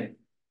significant,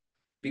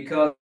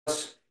 because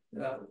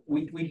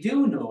we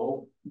do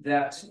know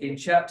that in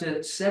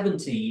chapter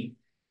 17,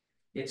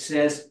 it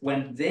says,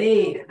 when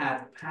they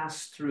had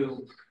passed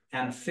through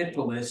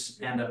Amphipolis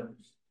and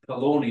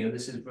Apollonia.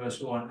 This is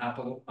verse 1.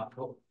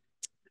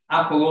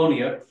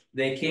 Apollonia,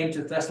 they came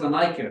to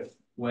Thessalonica,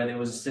 where there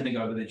was a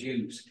synagogue of the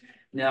Jews.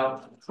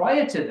 Now,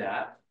 prior to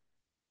that,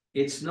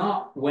 it's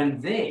not when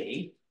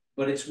they,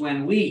 but it's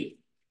when we.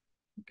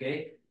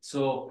 Okay,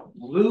 so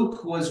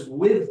Luke was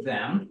with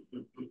them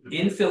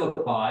in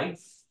Philippi,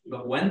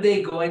 but when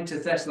they go into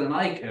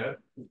Thessalonica,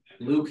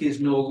 Luke is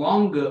no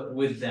longer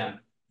with them.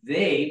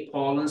 They,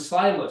 Paul and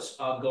Silas,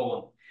 are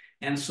going.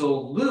 And so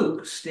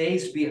Luke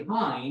stays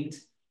behind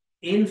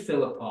in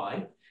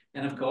Philippi.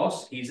 And of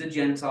course, he's a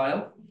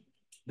Gentile.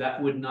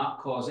 That would not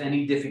cause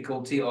any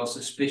difficulty or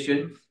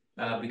suspicion.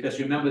 Because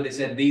remember, they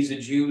said these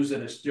are Jews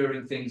that are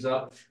stirring things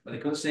up, but they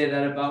couldn't say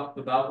that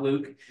about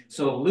Luke.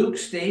 So Luke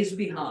stays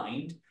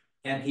behind,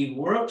 and he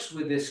works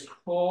with this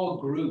core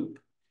group.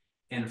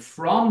 And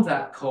from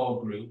that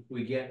core group,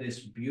 we get this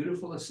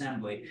beautiful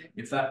assembly.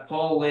 In fact,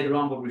 Paul later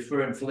on will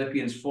refer in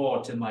Philippians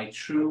 4 to my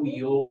true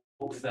yoke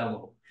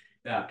fellow,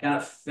 kind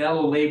of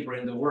fellow labor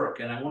in the work.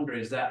 And I wonder,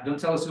 is that, don't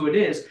tell us who it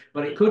is,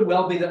 but it could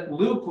well be that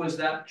Luke was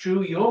that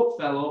true yoke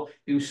fellow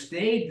who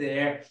stayed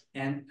there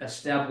and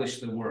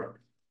established the work.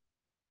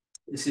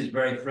 This is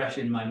very fresh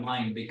in my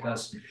mind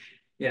because,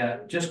 yeah,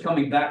 just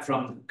coming back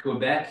from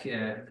Quebec,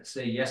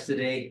 say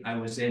yesterday, I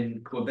was in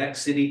Quebec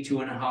City,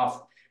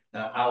 2.5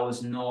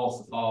 hours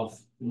north of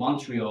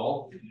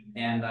Montreal,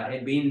 and I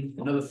had been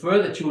another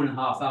further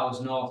 2.5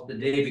 hours north the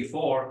day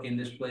before in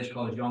this place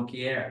called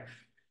Jonquière.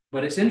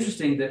 But it's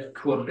interesting that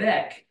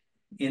Quebec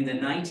in the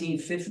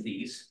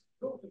 1950s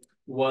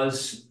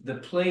was the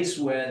place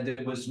where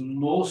there was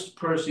most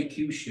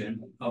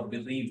persecution of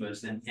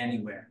believers than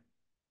anywhere.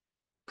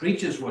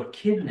 Preachers were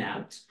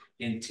kidnapped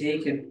and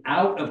taken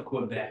out of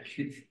Quebec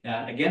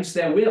against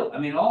their will. I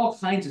mean, all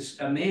kinds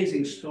of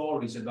amazing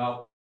stories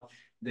about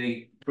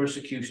the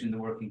persecution in the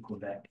work in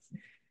Quebec.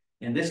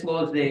 And this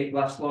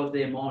last Lord's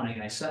Day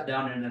morning, I sat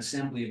down in an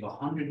assembly of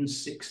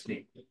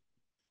 160.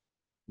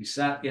 We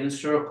sat in a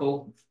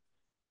circle,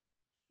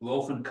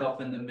 loaf and cup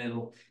in the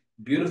middle,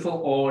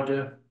 beautiful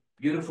order,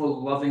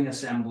 beautiful, loving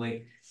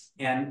assembly.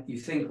 And you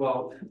think,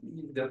 well,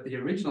 the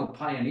original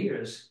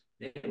pioneers,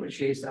 they were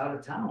chased out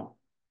of town.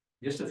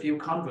 Just a few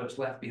converts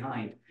left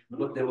behind,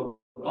 but there were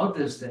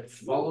others that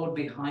followed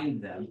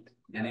behind them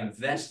and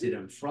invested,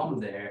 and from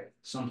there,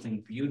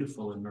 something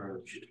beautiful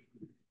emerged.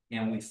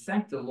 And we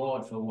thank the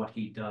Lord for what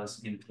he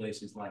does in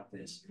places like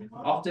this.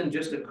 Often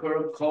just a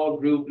core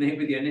group,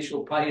 maybe the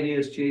initial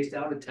pioneers chased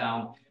out of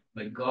town,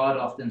 but God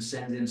often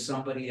sends in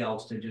somebody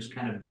else to just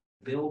kind of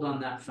build on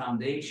that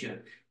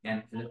foundation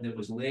and that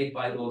was laid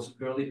by those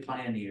early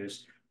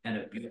pioneers, and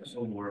a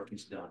beautiful work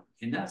is done.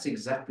 And that's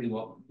exactly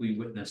what we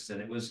witnessed,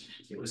 and it was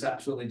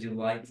absolutely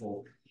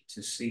delightful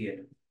to see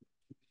it.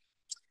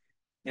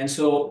 And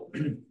so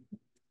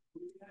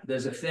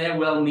there's a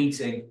farewell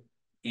meeting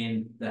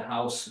in the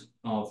house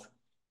of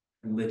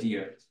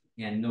Lydia,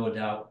 and no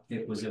doubt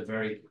it was a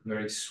very,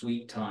 very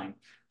sweet time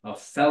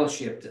of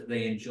fellowship that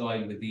they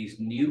enjoyed with these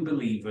new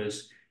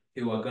believers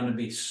who are going to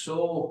be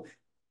so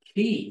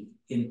key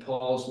in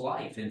Paul's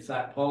life. In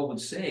fact, Paul would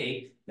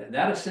say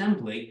that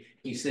assembly,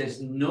 he says,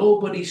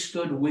 nobody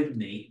stood with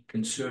me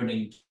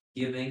concerning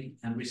giving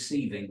and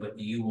receiving, but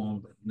you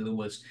only. In other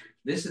words,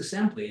 this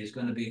assembly is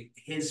going to be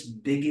his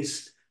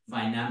biggest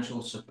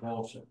financial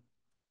supporter.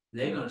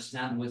 They're going to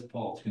stand with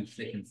Paul through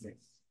thick and thin.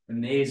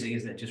 Amazing,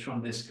 isn't it? Just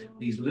from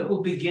these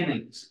little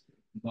beginnings,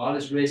 God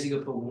is raising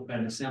up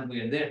an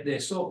assembly, and they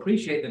so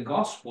appreciate the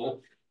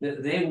gospel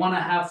that they want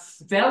to have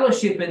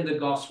fellowship in the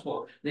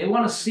gospel. They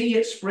want to see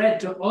it spread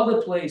to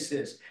other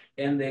places,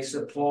 and they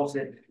support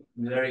it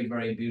very,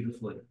 very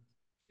beautifully.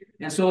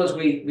 And so as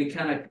we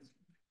kind of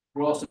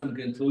draw some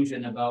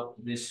conclusion about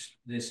this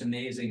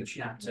amazing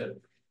chapter,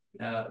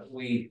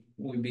 we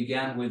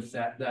began with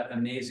that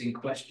amazing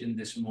question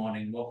this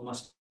morning: what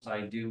must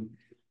I do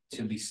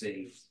to be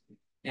saved?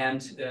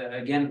 And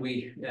again,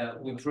 we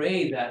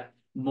pray that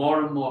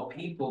more and more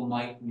people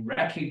might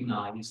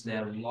recognize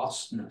their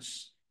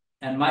lostness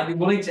and might be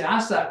willing to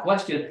ask that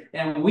question,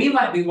 and we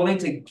might be willing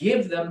to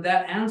give them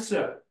that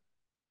answer,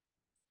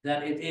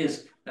 that it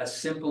is a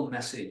simple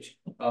message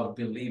of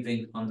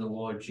believing on the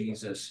Lord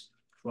Jesus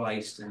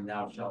Christ, and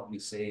thou shalt be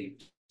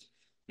saved.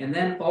 And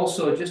then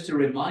also just a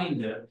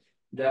reminder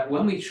that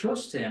when we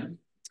trust him,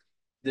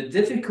 the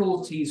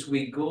difficulties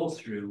we go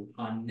through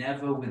are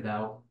never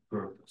without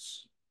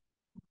purpose.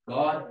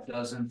 God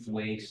doesn't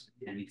waste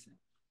anything.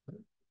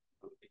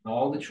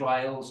 All the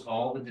trials,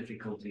 all the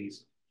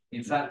difficulties.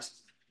 In fact,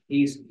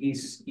 he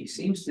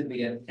seems to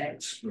be an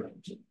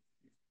expert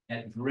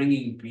at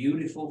bringing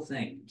beautiful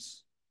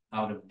things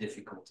out of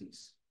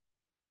difficulties.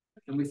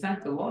 And we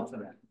thank the Lord for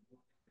that.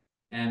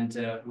 And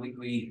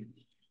we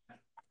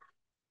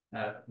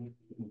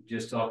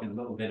just talking a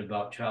little bit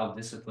about child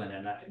discipline,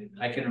 and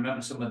I can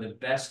remember some of the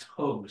best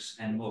hugs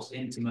and most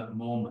intimate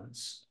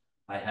moments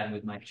I had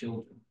with my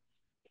children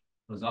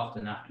was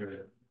often after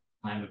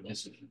a time of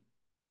discipline.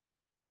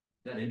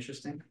 Is that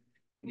interesting?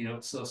 You know,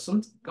 so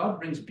God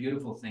brings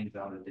beautiful things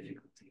out of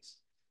difficulties,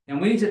 and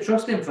we need to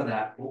trust him for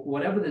that,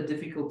 whatever the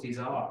difficulties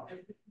are.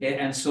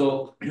 And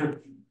so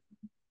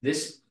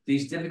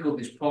these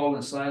difficulties Paul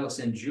and Silas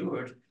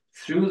endured,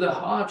 through the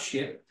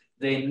hardship,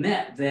 they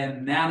met their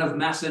man of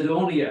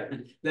Macedonia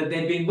that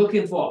they'd been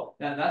looking for.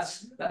 And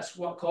that's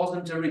what caused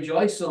them to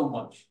rejoice so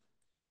much.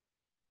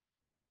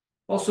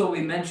 Also,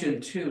 we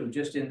mentioned too,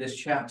 just in this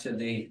chapter,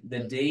 the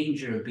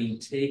danger of being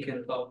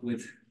taken up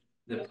with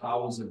the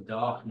powers of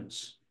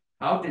darkness.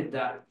 How did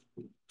that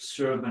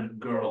servant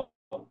girl,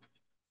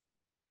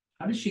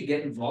 how did she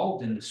get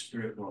involved in the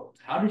spirit world?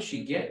 How did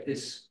she get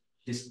this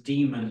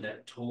demon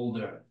that told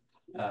her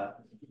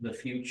the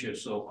future,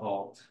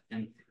 so-called?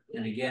 And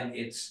again,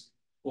 it's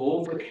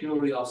over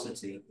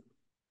curiosity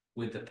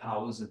with the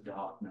powers of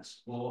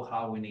darkness. Oh,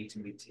 how we need to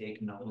be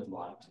taken up with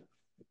light.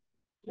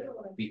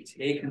 Be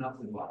taken up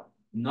with light,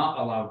 not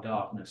allow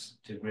darkness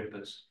to grip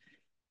us.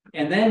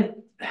 And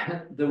then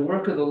the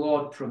work of the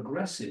Lord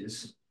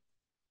progresses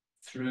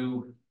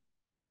through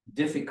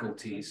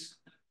difficulties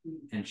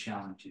and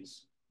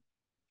challenges.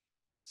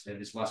 I said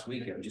this last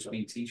week, I've just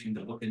been teaching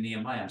the book of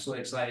Nehemiah. I'm so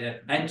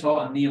excited. I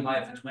taught on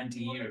Nehemiah for 20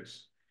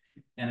 years.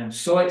 And I'm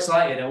so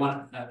excited.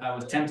 I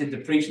was tempted to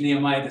preach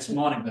Nehemiah this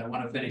morning, but I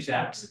want to finish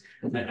Acts.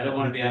 I don't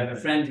want to be. I have a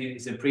friend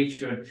who's a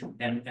preacher,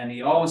 and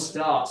he always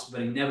starts,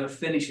 but he never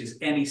finishes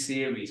any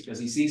series because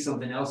he sees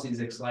something else he's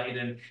excited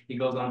and he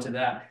goes on to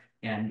that.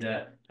 And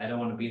I don't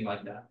want to be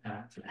like that.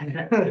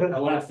 I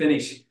want to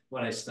finish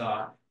what I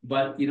start.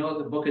 But you know,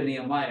 the book of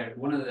Nehemiah,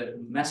 one of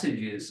the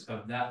messages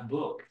of that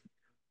book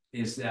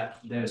is that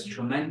there's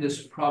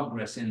tremendous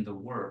progress in the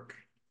work,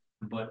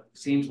 but it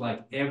seems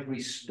like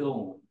every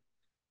stone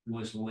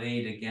was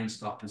laid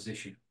against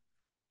opposition.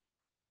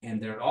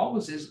 And there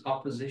always is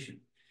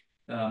opposition.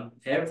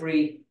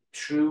 Every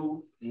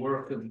true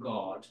work of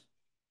God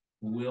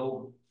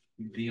will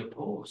be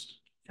opposed.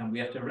 And we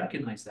have to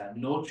recognize that.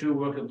 No true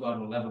work of God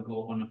will ever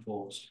go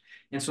unopposed.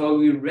 And so are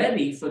we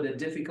ready for the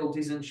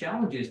difficulties and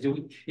challenges?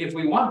 If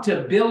we want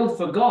to build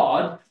for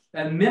God,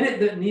 the minute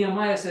that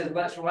Nehemiah says,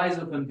 let's rise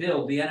up and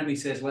build, the enemy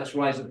says, let's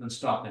rise up and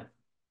stop him.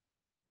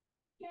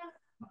 Yeah.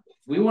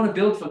 If we want to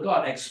build for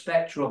God,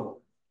 expect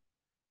trouble,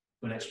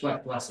 but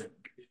expect blessing.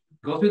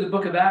 Go through the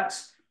book of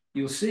Acts,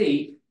 you'll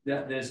see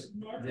that there's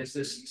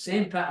this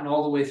same pattern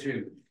all the way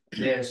through.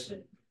 There's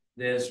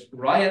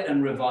riot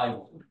and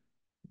revival.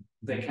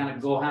 They kind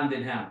of go hand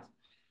in hand.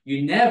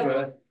 You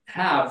never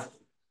have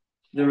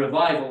the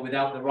revival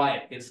without the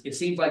riot. It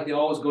seems like they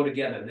always go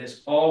together.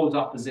 There's always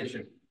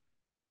opposition.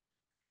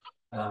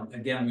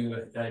 Again, we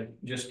were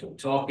just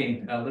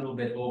talking a little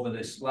bit over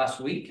this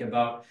last week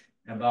about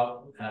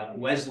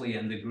Wesley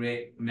and the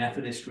great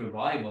Methodist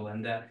revival,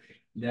 and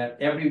that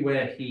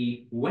everywhere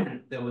he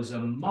went, there was a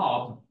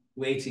mob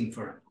waiting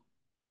for him.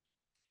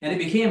 And it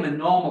became a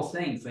normal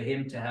thing for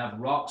him to have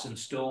rocks and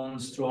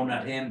stones thrown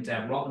at him, to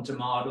have rotten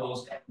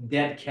tomatoes,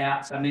 dead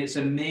cats. I mean, it's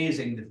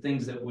amazing the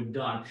things that were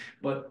done.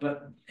 But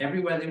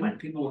everywhere they went,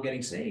 people were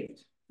getting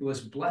saved. It was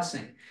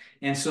blessing.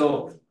 And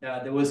so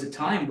there was a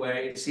time where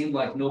it seemed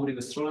like nobody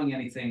was throwing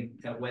anything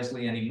at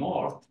Wesley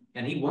anymore.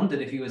 And he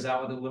wondered if he was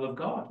out of the will of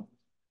God.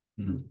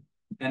 Mm-hmm.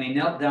 And he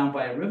knelt down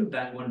by a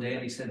riverbank one day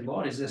and he said,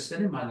 Lord, is there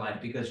sin in my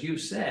life? Because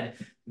you've said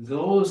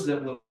those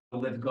that will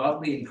live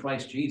godly in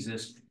Christ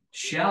Jesus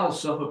shall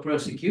suffer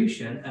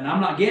persecution, and I'm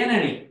not getting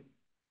any.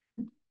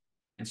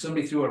 And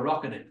somebody threw a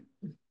rock at him.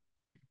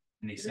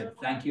 And he said,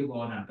 thank you,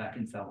 Lord, I'm back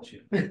in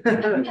fellowship.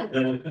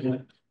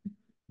 That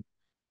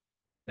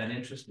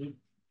interesting?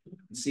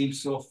 It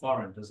seems so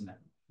foreign, doesn't it?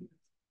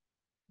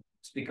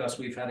 It's because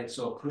we've had it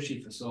so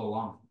cushy for so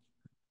long.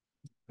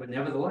 But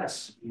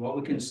nevertheless, what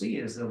we can see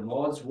is the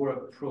Lord's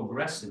work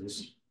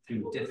progresses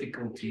through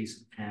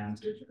difficulties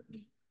and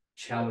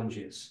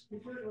challenges.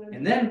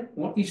 And then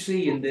what you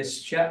see in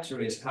this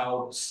chapter is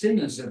how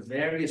sinners of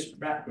various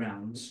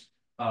backgrounds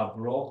are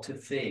brought to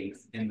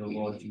faith in the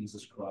Lord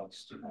Jesus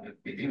Christ.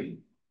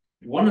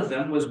 One of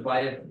them was by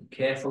a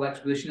careful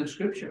exposition of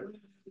Scripture.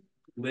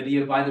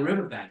 Lydia by the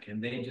riverbank,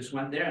 and they just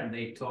went there and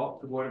they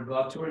taught the word of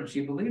God to her and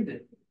she believed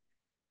it.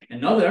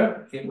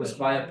 Another, it was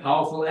by a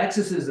powerful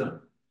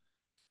exorcism.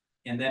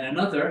 And then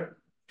another,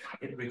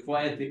 it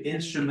required the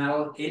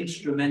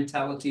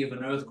instrumentality of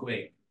an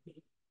earthquake.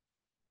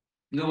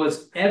 In other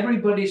words,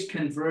 everybody's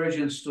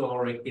conversion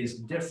story is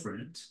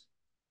different,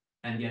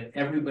 and yet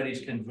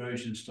everybody's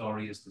conversion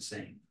story is the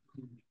same.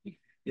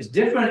 It's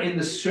different in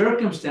the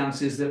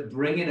circumstances that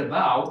bring it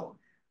about,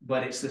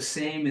 but it's the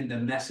same in the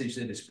message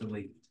that is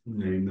believed.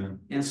 Amen.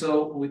 And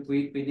so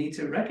we need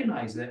to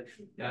recognize that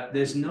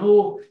there's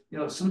no,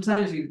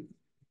 sometimes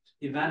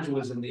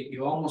evangelism,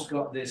 you almost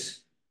got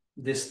this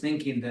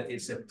thinking that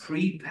it's a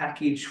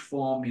pre-packaged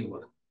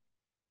formula.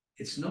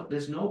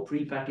 There's no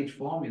pre-packaged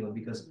formula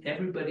because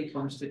everybody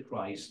comes to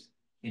Christ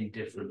in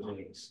different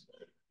ways.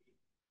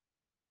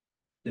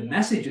 The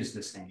message is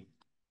the same,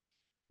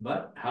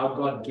 but how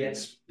God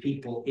gets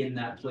people in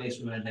that place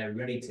when they're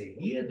ready to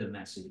hear the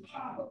message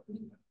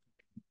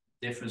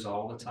differs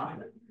all the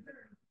time.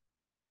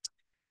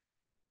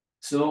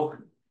 So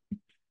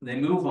they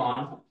move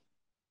on,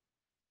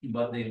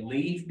 but they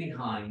leave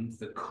behind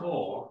the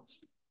core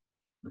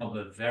of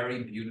a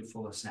very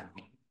beautiful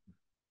assembly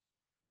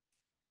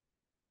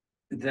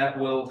that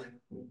will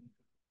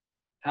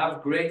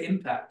have great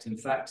impact. In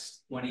fact,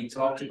 when he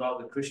talked about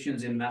the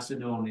Christians in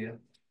Macedonia,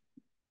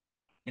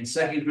 in 2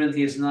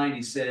 Corinthians 9,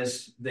 he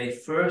says, they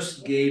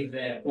first gave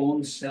their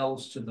own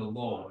selves to the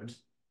Lord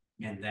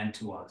and then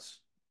to us.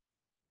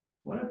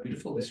 What a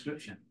beautiful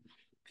description.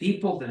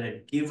 People that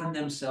had given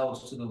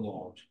themselves to the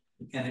Lord,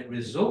 and it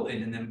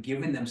resulted in them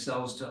giving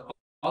themselves to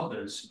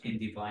others in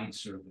divine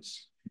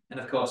service. And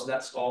of course,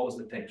 that's always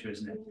the picture,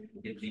 isn't it?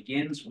 It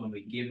begins when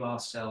we give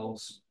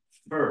ourselves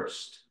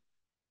first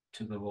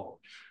to the Lord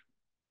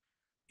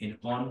in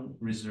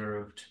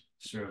unreserved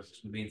service.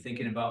 We've been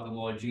thinking about the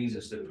Lord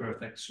Jesus, the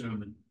perfect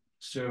servant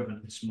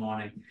this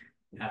morning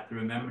at the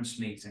remembrance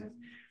meeting,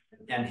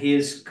 and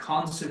his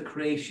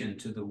consecration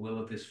to the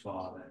will of his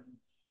Father.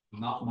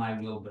 Not my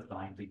will, but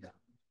thine be done.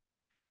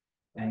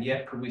 And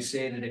yet, could we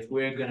say that if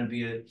we're going to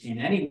be in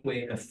any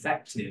way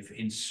effective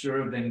in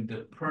serving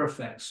the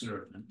perfect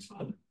servant,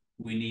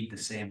 we need the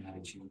same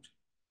attitude.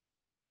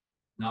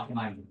 Not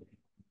my will,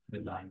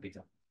 but thine be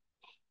done.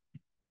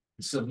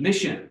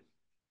 Submission,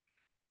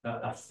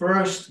 a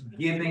first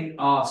giving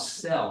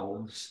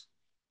ourselves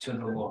to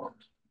the Lord,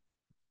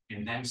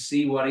 and then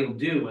see what he'll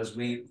do as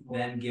we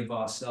then give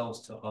ourselves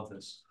to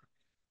others.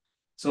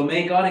 So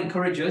may God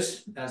encourage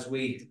us as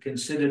we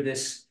consider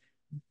this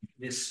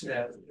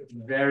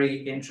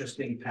very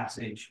interesting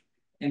passage,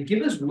 and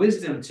give us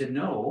wisdom to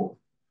know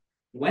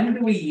when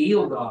do we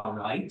yield our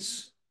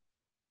rights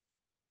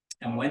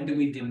and when do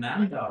we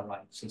demand our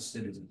rights as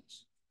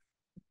citizens.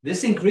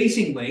 This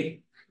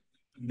increasingly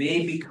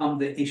may become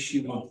the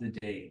issue of the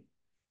day,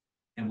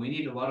 and we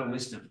need a lot of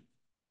wisdom.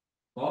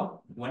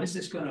 Well, when is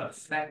this going to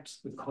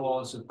affect the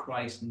cause of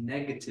Christ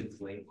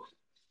negatively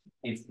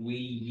if we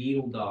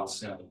yield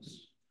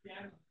ourselves?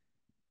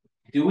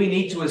 Do we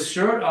need to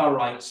assert our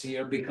rights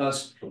here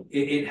because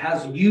it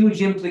has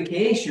huge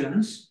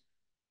implications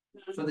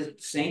for the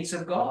saints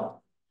of God?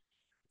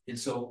 And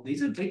so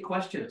these are big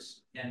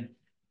questions, and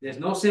there's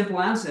no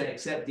simple answer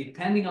except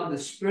depending on the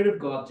Spirit of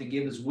God to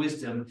give us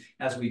wisdom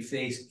as we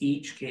face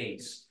each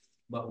case.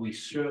 But we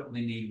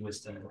certainly need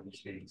wisdom in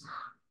these days.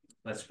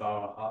 Let's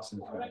bow our hearts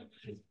and pray.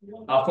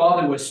 Our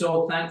Father, we're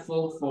so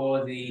thankful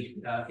for the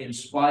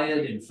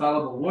inspired,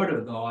 infallible Word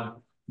of God,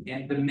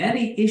 and the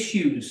many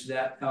issues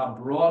that are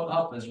brought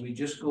up as we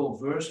just go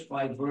verse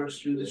by verse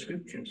through the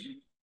scriptures.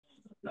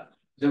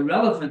 The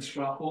relevance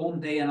for our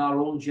own day and our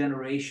own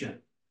generation.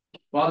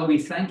 Father, we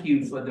thank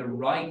you for the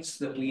rights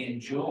that we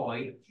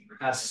enjoy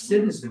as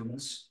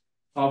citizens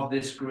of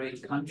this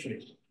great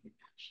country.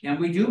 And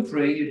we do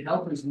pray you'd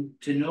help us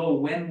to know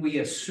when we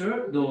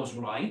assert those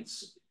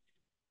rights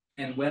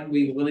and when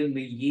we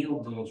willingly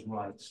yield those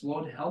rights.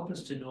 Lord, help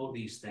us to know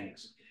these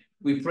things.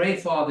 We pray,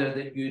 Father,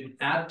 that you'd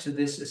add to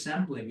this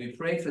assembly. We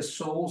pray for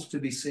souls to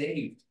be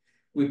saved.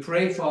 We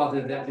pray,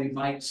 Father, that we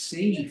might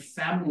see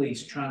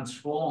families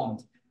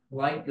transformed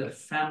like the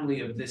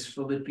family of this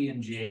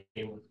Philippian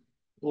jailer.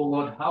 Oh,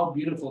 Lord, how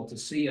beautiful to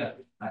see a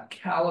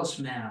callous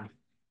man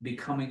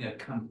becoming a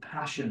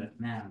compassionate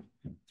man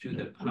through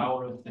the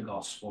power of the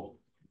gospel.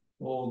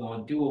 Oh,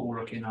 Lord, do a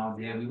work in our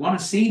day. We want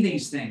to see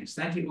these things.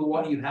 Thank you for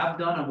what you have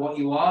done and what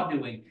you are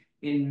doing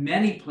in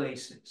many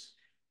places.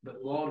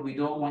 But Lord, we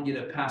don't want you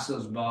to pass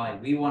us by.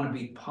 We want to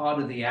be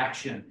part of the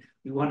action.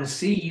 We want to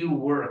see you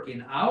work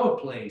in our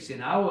place,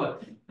 in our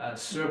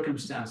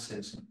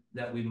circumstances,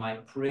 that we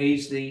might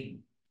praise thee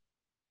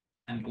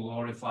and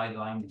glorify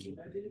thy name.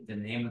 In the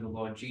name of the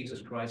Lord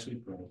Jesus Christ we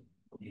pray.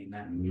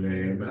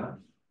 Amen.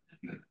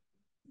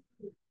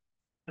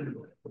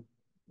 Amen.